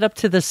we head up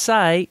to the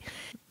site.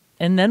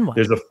 And then what?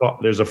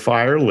 There's a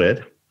fire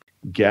lit,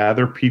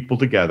 gather people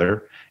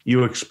together.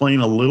 You explain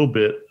a little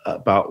bit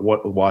about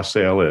what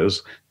Wassail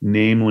is,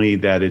 namely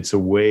that it's a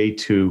way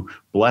to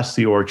bless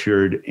the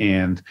orchard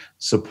and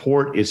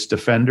support its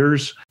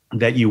defenders,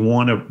 that you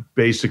want to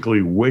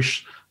basically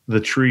wish the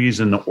trees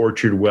in the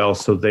orchard well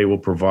so they will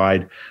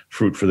provide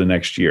fruit for the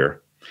next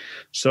year.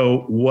 So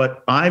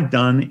what I've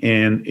done,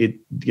 and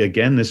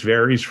this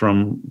varies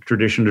from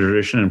tradition to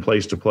tradition and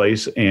place to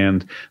place,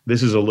 and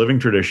this is a living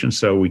tradition,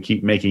 so we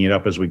keep making it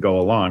up as we go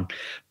along.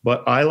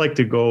 But I like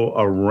to go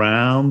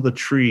around the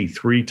tree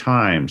 3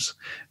 times,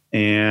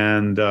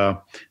 and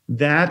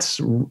that's,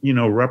 you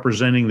know,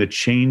 representing the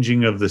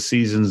changing of the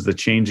seasons, the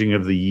changing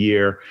of the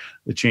year,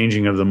 the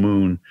changing of the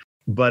moon.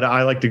 But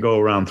I like to go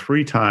around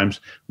 3 times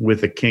with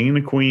the king and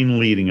the queen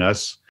leading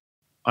us.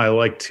 I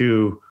like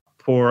to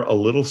pour a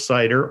little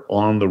cider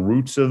on the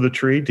roots of the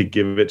tree to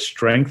give it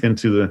strength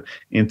into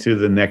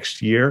the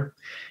next year.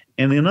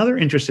 And another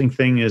interesting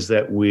thing is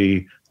that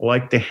we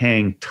like to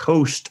hang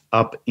toast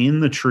up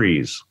in the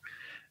trees.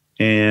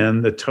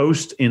 And the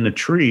toast in the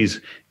trees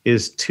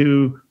is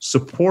to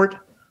support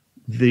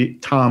the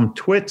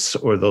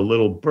tomtits or the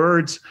little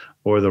birds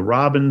or the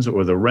robins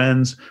or the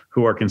wrens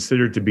who are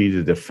considered to be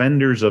the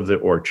defenders of the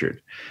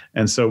orchard.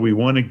 And so we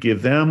want to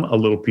give them a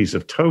little piece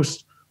of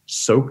toast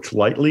soaked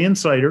lightly in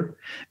cider,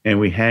 and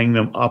we hang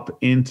them up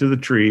into the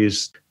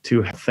trees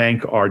to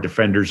thank our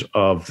defenders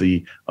of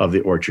the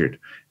orchard.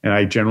 And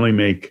I generally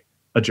make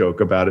a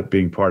joke about it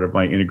being part of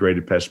my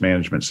integrated pest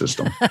management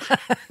system.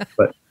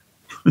 But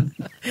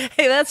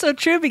hey, that's so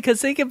true,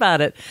 because think about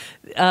it.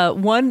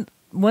 One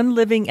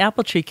living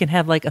apple tree can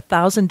have like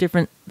 1,000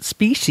 different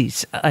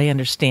species, I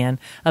understand,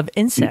 of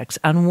insects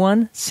on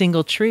one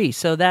single tree.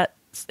 So that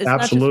it's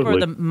absolutely not just for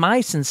the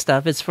mice and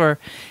stuff; it's for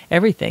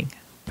everything.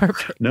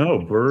 Perfect. No,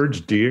 birds,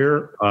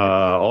 deer,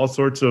 all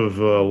sorts of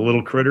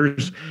little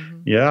critters.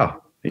 Yeah,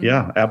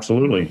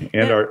 absolutely.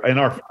 And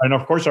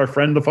of course our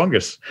friend the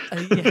fungus.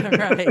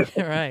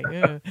 Right.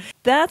 Yeah.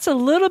 That's a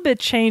little bit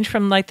changed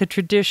from like the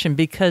tradition,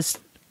 because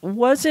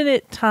wasn't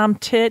it Tom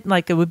Tit?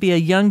 Like it would be a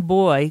young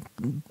boy,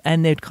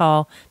 and they'd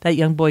call that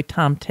young boy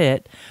Tom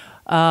Tit,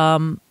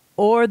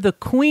 or the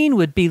queen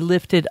would be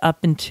lifted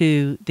up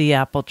into the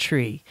apple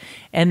tree,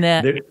 and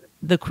that.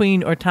 The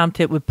queen or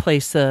tomtit would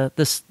place the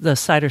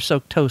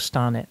cider-soaked toast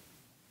on it.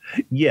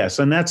 Yes,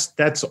 and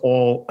that's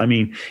all. I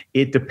mean,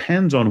 it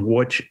depends on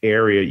which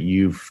area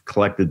you've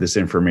collected this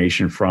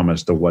information from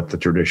as to what the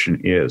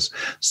tradition is.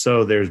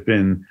 So there's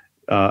been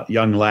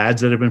young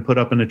lads that have been put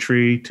up in a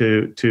tree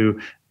to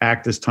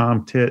act as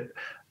tomtit.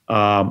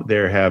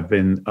 There have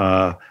been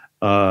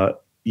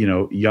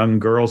young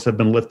girls have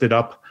been lifted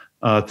up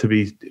to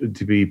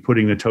be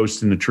putting the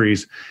toast in the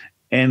trees.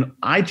 And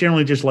I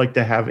generally just like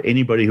to have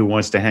anybody who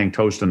wants to hang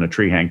toast in a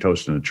tree, hang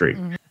toast in a tree.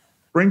 Mm-hmm.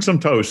 Bring some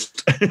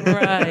toast.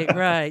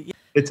 Right.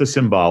 It's a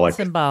symbolic.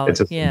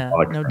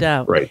 No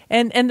doubt. Right.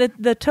 And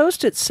the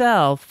toast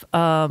itself,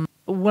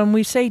 when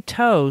we say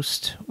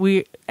toast,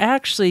 we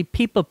actually,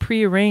 people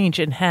prearrange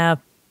and have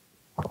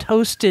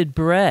toasted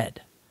bread.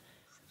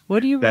 What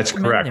do you That's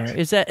recommend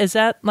correct. there? Is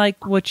that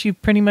like what you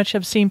pretty much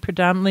have seen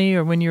predominantly,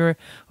 or when you were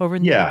over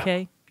in the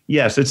UK?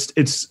 Yes,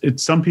 it's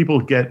some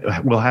people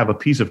will have a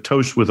piece of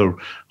toast with a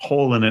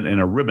hole in it and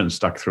a ribbon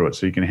stuck through it,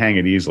 so you can hang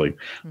it easily.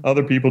 Mm-hmm.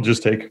 Other people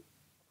just take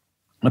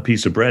a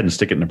piece of bread and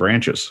stick it in the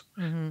branches,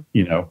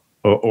 you know,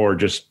 or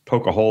just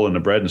poke a hole in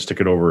the bread and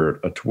stick it over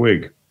a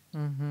twig,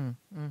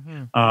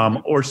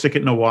 or stick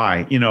it in a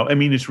Y. You know, I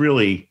mean,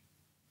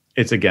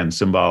 it's again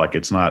symbolic.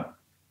 It's not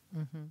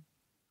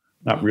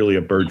really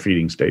a bird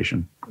feeding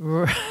station.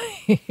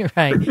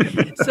 Right.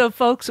 So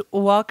folks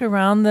walk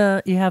around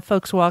the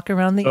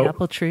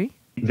apple tree.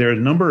 There are a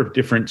number of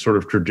different sort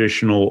of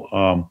traditional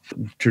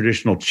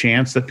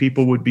chants that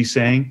people would be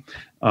saying.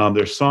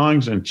 There's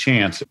songs and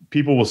chants.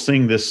 People will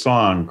sing this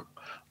song.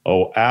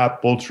 O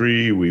apple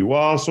tree, we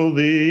wassail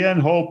thee,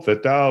 and hope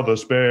that thou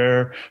dost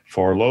bear.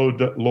 For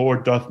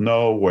Lord doth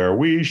know where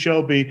we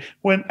shall be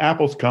when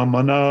apples come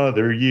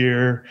another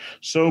year.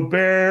 So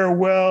bear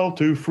well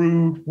to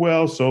fruit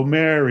well, so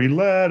merry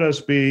let us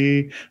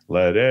be.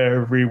 Let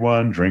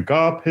everyone drink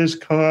up his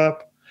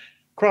cup.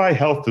 Cry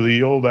health to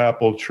the old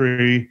apple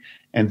tree.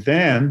 And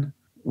then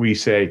we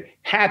say,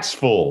 hats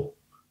full,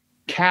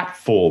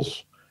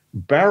 capfuls,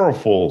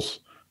 barrelfuls,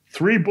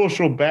 3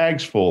 bushel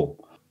bags full,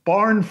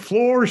 barn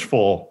floors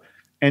full,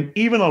 and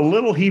even a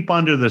little heap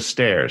under the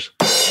stairs.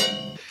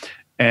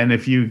 And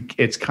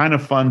it's kind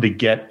of fun to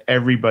get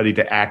everybody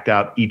to act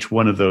out each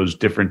one of those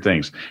different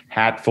things.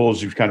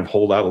 Hatfuls, you kind of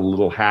hold out a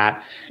little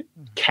hat.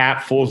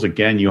 Capfuls,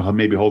 again, you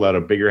maybe hold out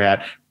a bigger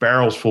hat.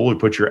 Barrels full, you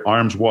put your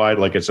arms wide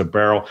like it's a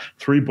barrel.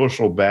 3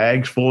 bushel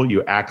bags full,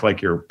 you act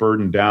like you're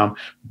burdened down.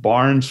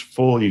 Barns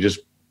full, you just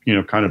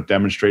kind of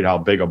demonstrate how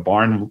big a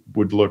barn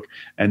would look.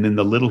 And then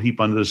the little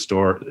heap under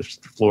the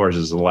floors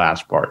is the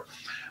last part.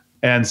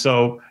 And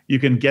so you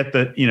can get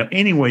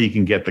any way you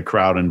can get the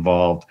crowd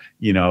involved,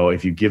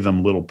 if you give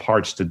them little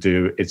parts to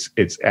do,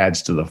 it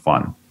adds to the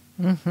fun.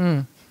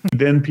 Mm-hmm.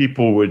 Then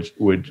people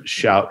would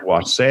shout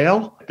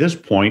wassail. At this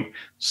point,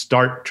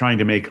 start trying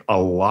to make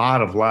a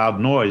lot of loud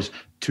noise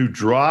to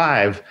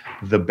drive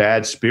the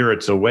bad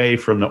spirits away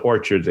from the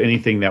orchards,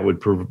 anything that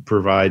would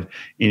provide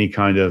any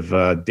kind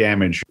of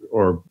damage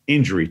or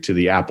injury to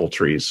the apple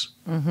trees.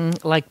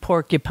 Mm-hmm. Like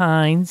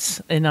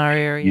porcupines in our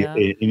area.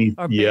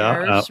 Or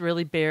bears.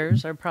 Really,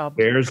 bears are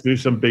probably. Bears do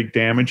some big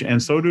damage.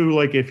 And so do,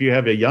 like, if you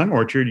have a young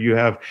orchard, you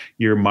have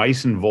your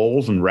mice and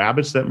voles and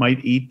rabbits that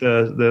might eat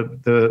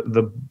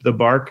the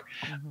bark.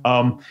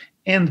 Mm-hmm.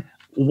 And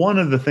one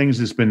of the things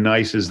that's been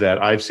nice is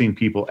that I've seen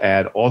people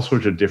add all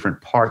sorts of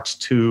different parts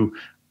to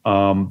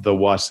the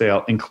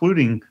wassail,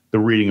 including the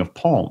reading of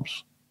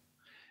poems.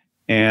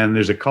 And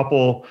there's a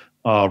couple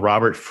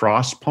Robert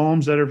Frost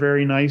poems that are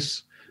very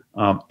nice.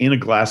 In a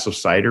Glass of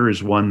Cider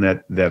is one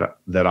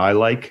that I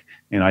like,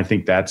 and I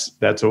think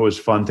that's always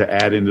fun to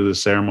add into the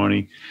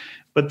ceremony.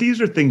 But these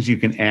are things you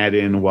can add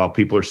in while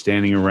people are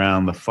standing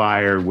around the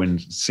fire when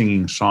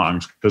singing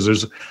songs, because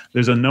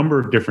there's a number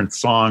of different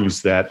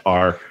songs that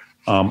are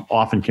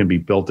often can be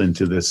built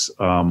into this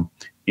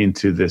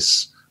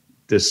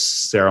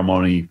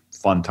ceremony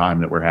fun time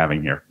that we're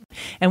having here.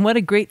 And what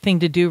a great thing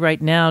to do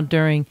right now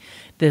during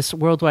this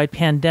worldwide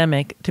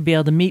pandemic, to be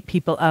able to meet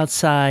people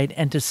outside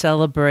and to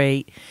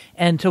celebrate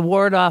and to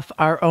ward off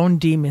our own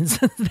demons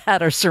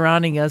that are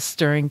surrounding us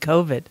during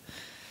COVID.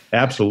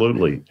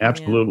 Absolutely. Yeah.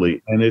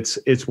 And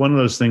it's one of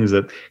those things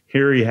that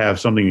here you have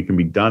something that can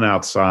be done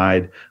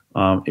outside.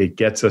 It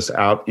gets us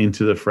out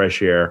into the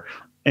fresh air,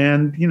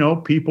 and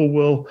people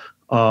will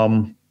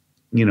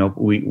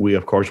we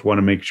of course want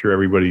to make sure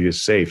everybody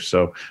is safe.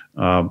 So,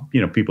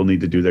 people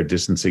need to do their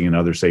distancing and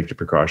other safety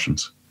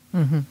precautions.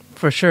 Mm-hmm,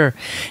 for sure.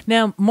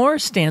 Now,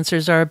 Morris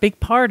dancers are a big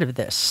part of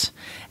this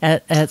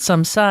at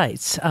some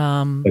sites.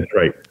 That's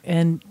right.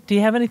 And do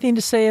you have anything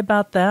to say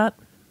about that,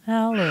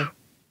 Hal? Or?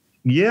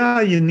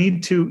 Yeah, you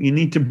need to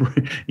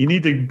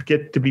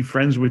get to be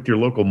friends with your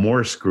local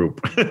Morris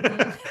group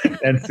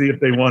and see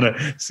if they want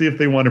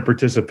to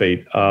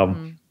participate.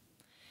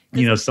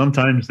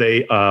 Sometimes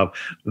they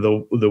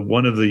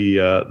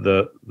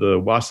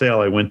the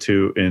wassail I went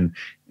to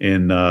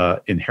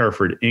in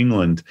Hereford,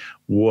 England,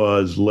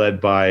 was led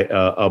by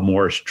a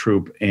Morris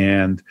troupe,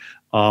 and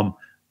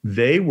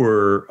they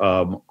were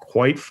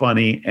quite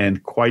funny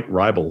and quite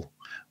ribal.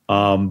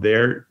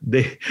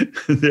 They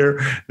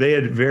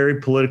had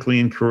very politically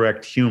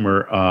incorrect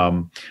humor,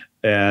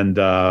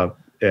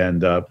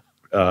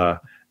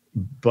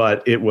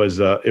 but it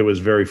was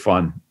very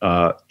fun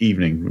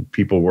evening.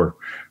 People were,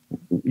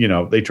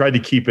 they tried to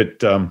keep it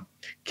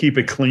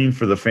clean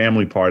for the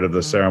family part of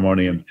the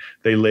ceremony, and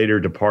they later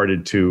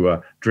departed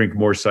to drink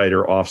more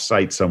cider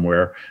off-site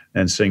somewhere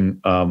and sing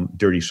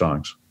dirty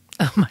songs.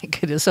 Oh, my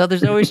goodness. So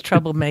there's always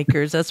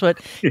troublemakers. That's what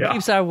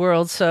keeps our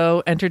world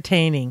so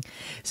entertaining.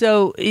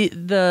 So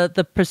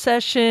the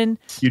procession.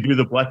 You do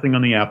the blessing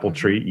on the apple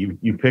tree.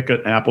 You pick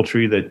an apple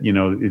tree that,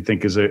 you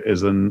think is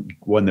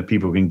one that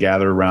people can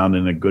gather around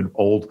in a good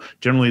old,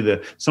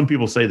 generally some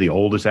people say the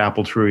oldest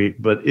apple tree,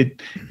 but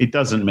it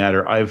doesn't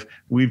matter.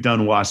 We've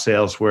done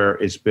wassails where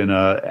it's been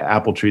a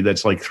apple tree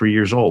that's like 3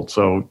 years old.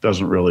 So it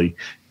doesn't really,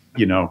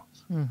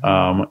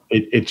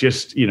 it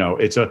just,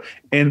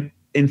 and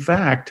in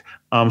fact,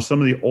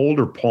 some of the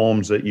older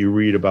poems that you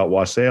read about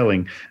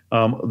wassailing,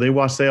 they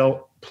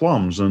wassail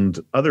plums and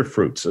other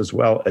fruits as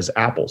well as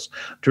apples.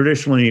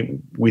 Traditionally,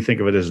 we think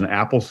of it as an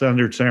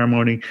apple-centered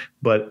ceremony,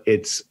 but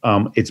it's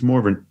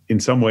more of in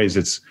some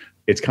ways,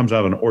 it comes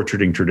out of an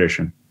orcharding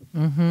tradition.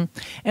 Mm-hmm.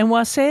 And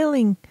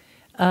wassailing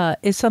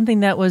is something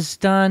that was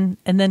done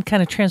and then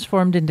kind of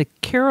transformed into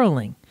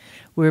caroling,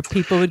 where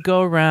people would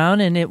go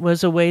around, and it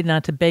was a way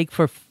not to beg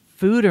for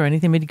food or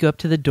anything, but you'd go up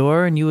to the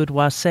door and you would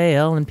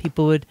wassail, and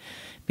people would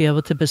be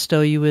able to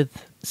bestow you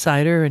with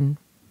cider and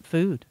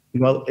food.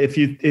 Well, if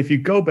you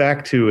go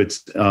back to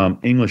its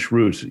English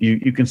roots,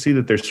 you can see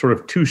that there's sort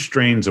of two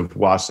strains of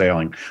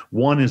wassailing.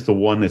 One is the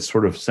one that's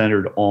sort of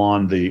centered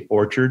on the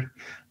orchard,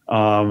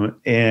 and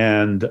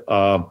then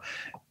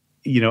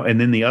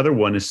the other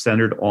one is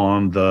centered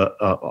on the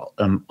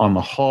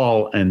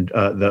hall and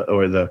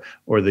the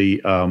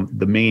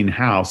main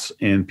house,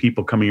 and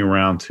people coming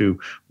around to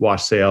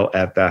wassail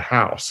at the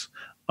house,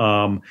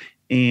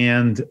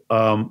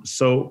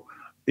 so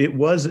it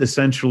was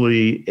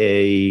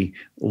essentially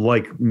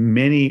like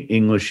many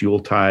English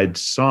Yuletide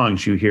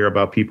songs, you hear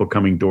about people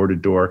coming door to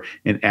door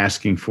and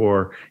asking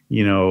for,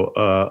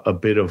 a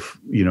bit of,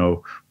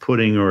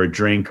 pudding or a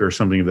drink or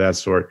something of that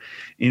sort.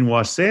 In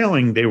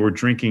wassailing, they were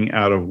drinking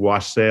out of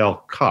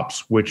wassail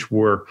cups, which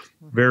were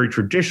very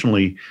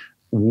traditionally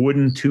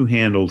wooden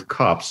two-handled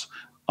cups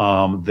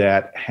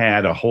that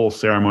had a whole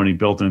ceremony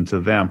built into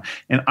them.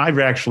 And I've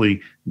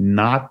actually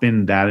not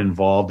been that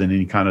involved in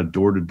any kind of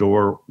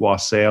door-to-door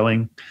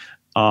wassailing.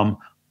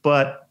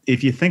 But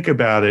if you think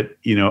about it,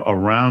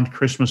 around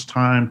Christmas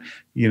time,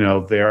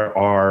 there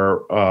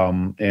are,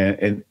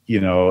 in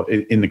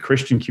the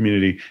Christian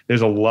community,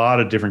 there's a lot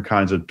of different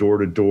kinds of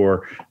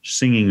door-to-door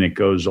singing that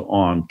goes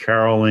on.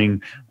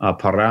 Caroling,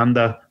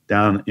 parranda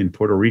down in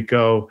Puerto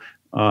Rico,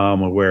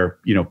 where,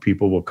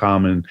 people will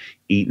come and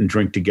eat and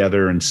drink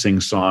together and sing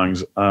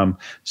songs.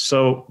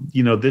 So,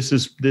 this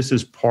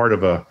is part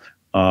of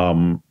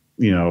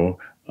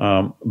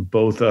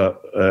both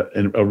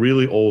a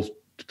really old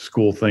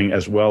school thing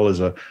as well as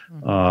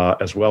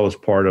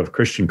part of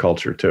Christian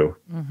culture too.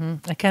 Mm-hmm.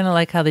 I kind of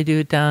like how they do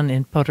it down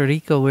in Puerto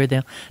Rico, where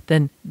they'll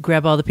then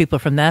grab all the people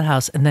from that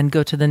house and then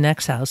go to the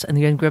next house, and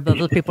then grab all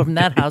the people from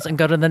that house and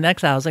go to the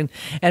next house, and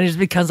it just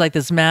becomes like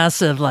this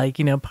massive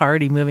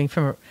party moving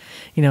from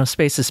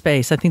space to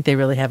space. I think they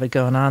really have it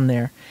going on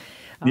there.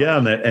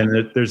 Yeah,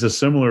 and there's a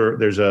similar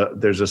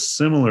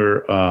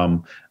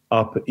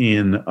up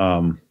in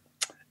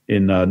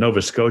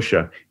Nova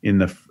Scotia, in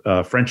the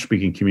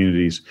French-speaking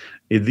communities.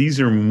 These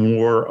are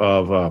more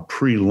of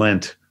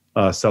pre-Lent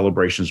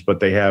celebrations,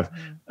 but they have,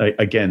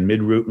 again,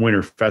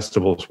 midwinter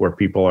festivals where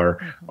people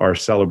are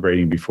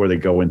celebrating before they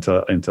go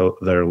into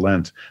their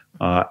Lent,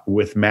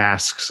 with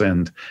masks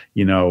and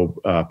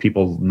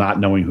people not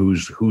knowing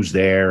who's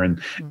there,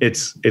 and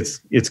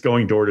it's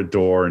going door to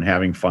door and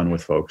having fun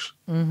with folks.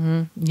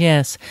 Mm-hmm.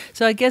 Yes,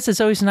 so I guess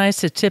it's always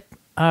nice to tip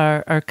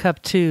our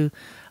cup to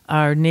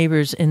our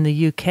neighbors in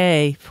the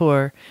UK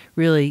for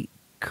really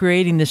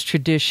creating this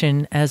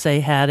tradition as they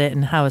had it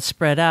and how it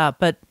spread out.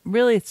 But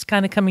really, it's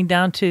kind of coming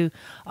down to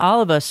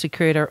all of us to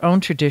create our own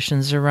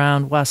traditions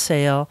around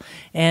Wassail,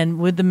 and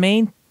with the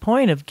main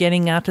point of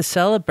getting out to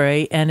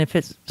celebrate. And if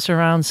it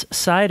surrounds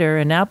cider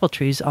and apple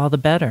trees, all the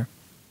better.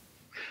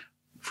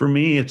 For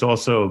me, it's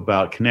also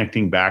about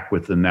connecting back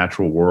with the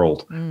natural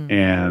world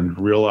and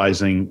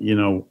realizing,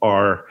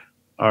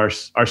 our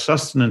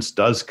sustenance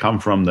does come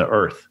from the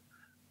earth.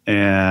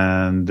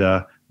 And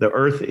the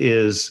earth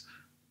is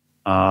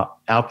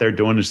out there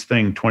doing its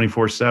thing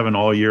 24/7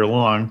 all year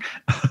long,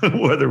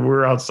 whether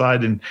we're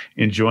outside and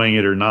enjoying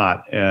it or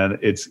not. And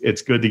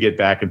it's good to get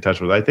back in touch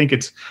with it. I think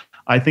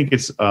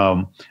it's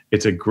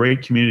a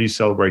great community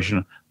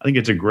celebration. I think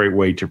it's a great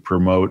way to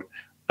promote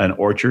an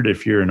orchard.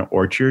 If you're an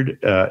orchard,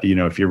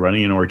 if you're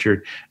running an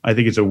orchard, I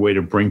think it's a way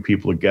to bring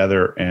people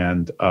together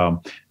and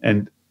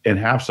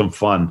have some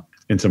fun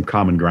and some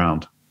common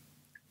ground.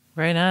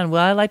 Right on.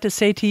 Well, I'd like to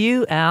say to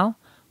you, Al,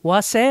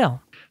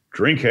 wassail.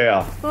 Drink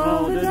ale.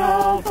 For the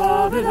dough,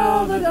 for the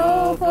dough, the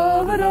dough,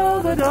 for the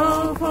dough, the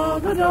dough, for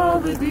the dough,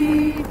 the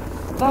dee,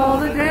 for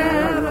the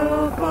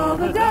devil, for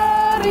the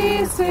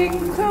daddy, sing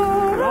to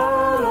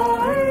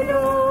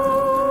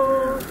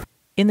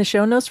In the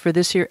show notes for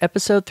this here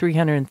episode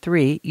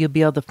 303, you'll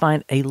be able to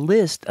find a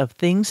list of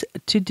things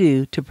to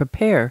do to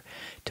prepare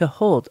to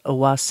hold a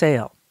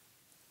wassail.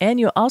 And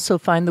you'll also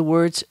find the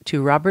words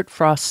to Robert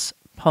Frost's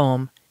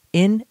poem,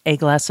 In a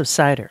Glass of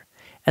Cider.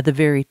 At the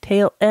very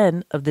tail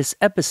end of this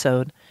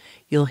episode,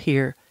 you'll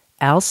hear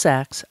Al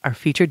Sachs, our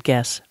featured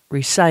guest,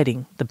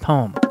 reciting the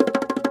poem.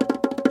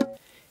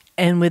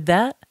 And with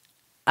that,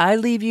 I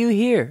leave you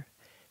here.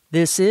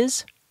 This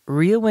is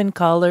Rhea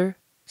Windcaller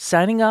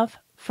signing off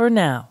for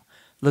now.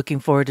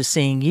 Looking forward to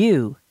seeing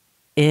you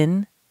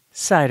in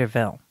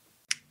Ciderville.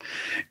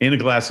 In a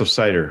Glass of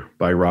Cider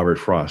by Robert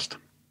Frost.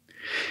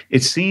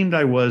 It seemed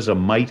I was a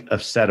mite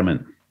of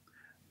sediment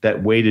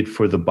that waited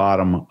for the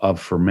bottom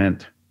of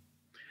ferment,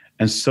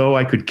 and so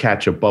I could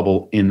catch a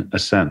bubble in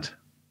ascent.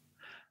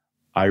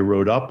 I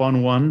rode up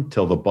on one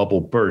till the bubble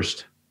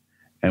burst,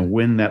 and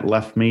when that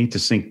left me to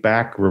sink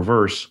back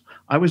reverse,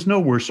 I was no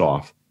worse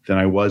off than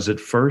I was at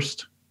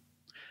first.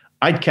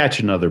 I'd catch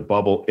another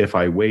bubble if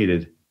I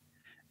waited,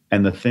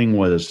 and the thing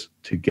was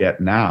to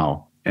get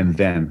now and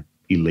then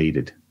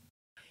elated.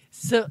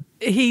 So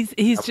he's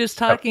just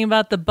talking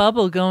about the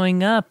bubble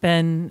going up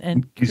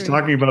and he's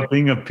talking about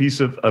being a piece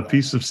of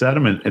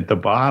sediment at the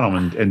bottom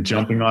and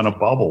jumping on a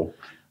bubble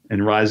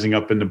and rising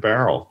up in the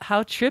barrel.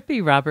 How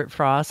trippy, Robert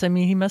Frost. I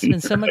mean, he must have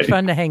been so much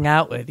fun to hang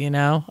out with, I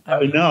know.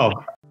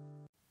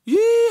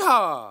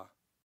 Yeehaw!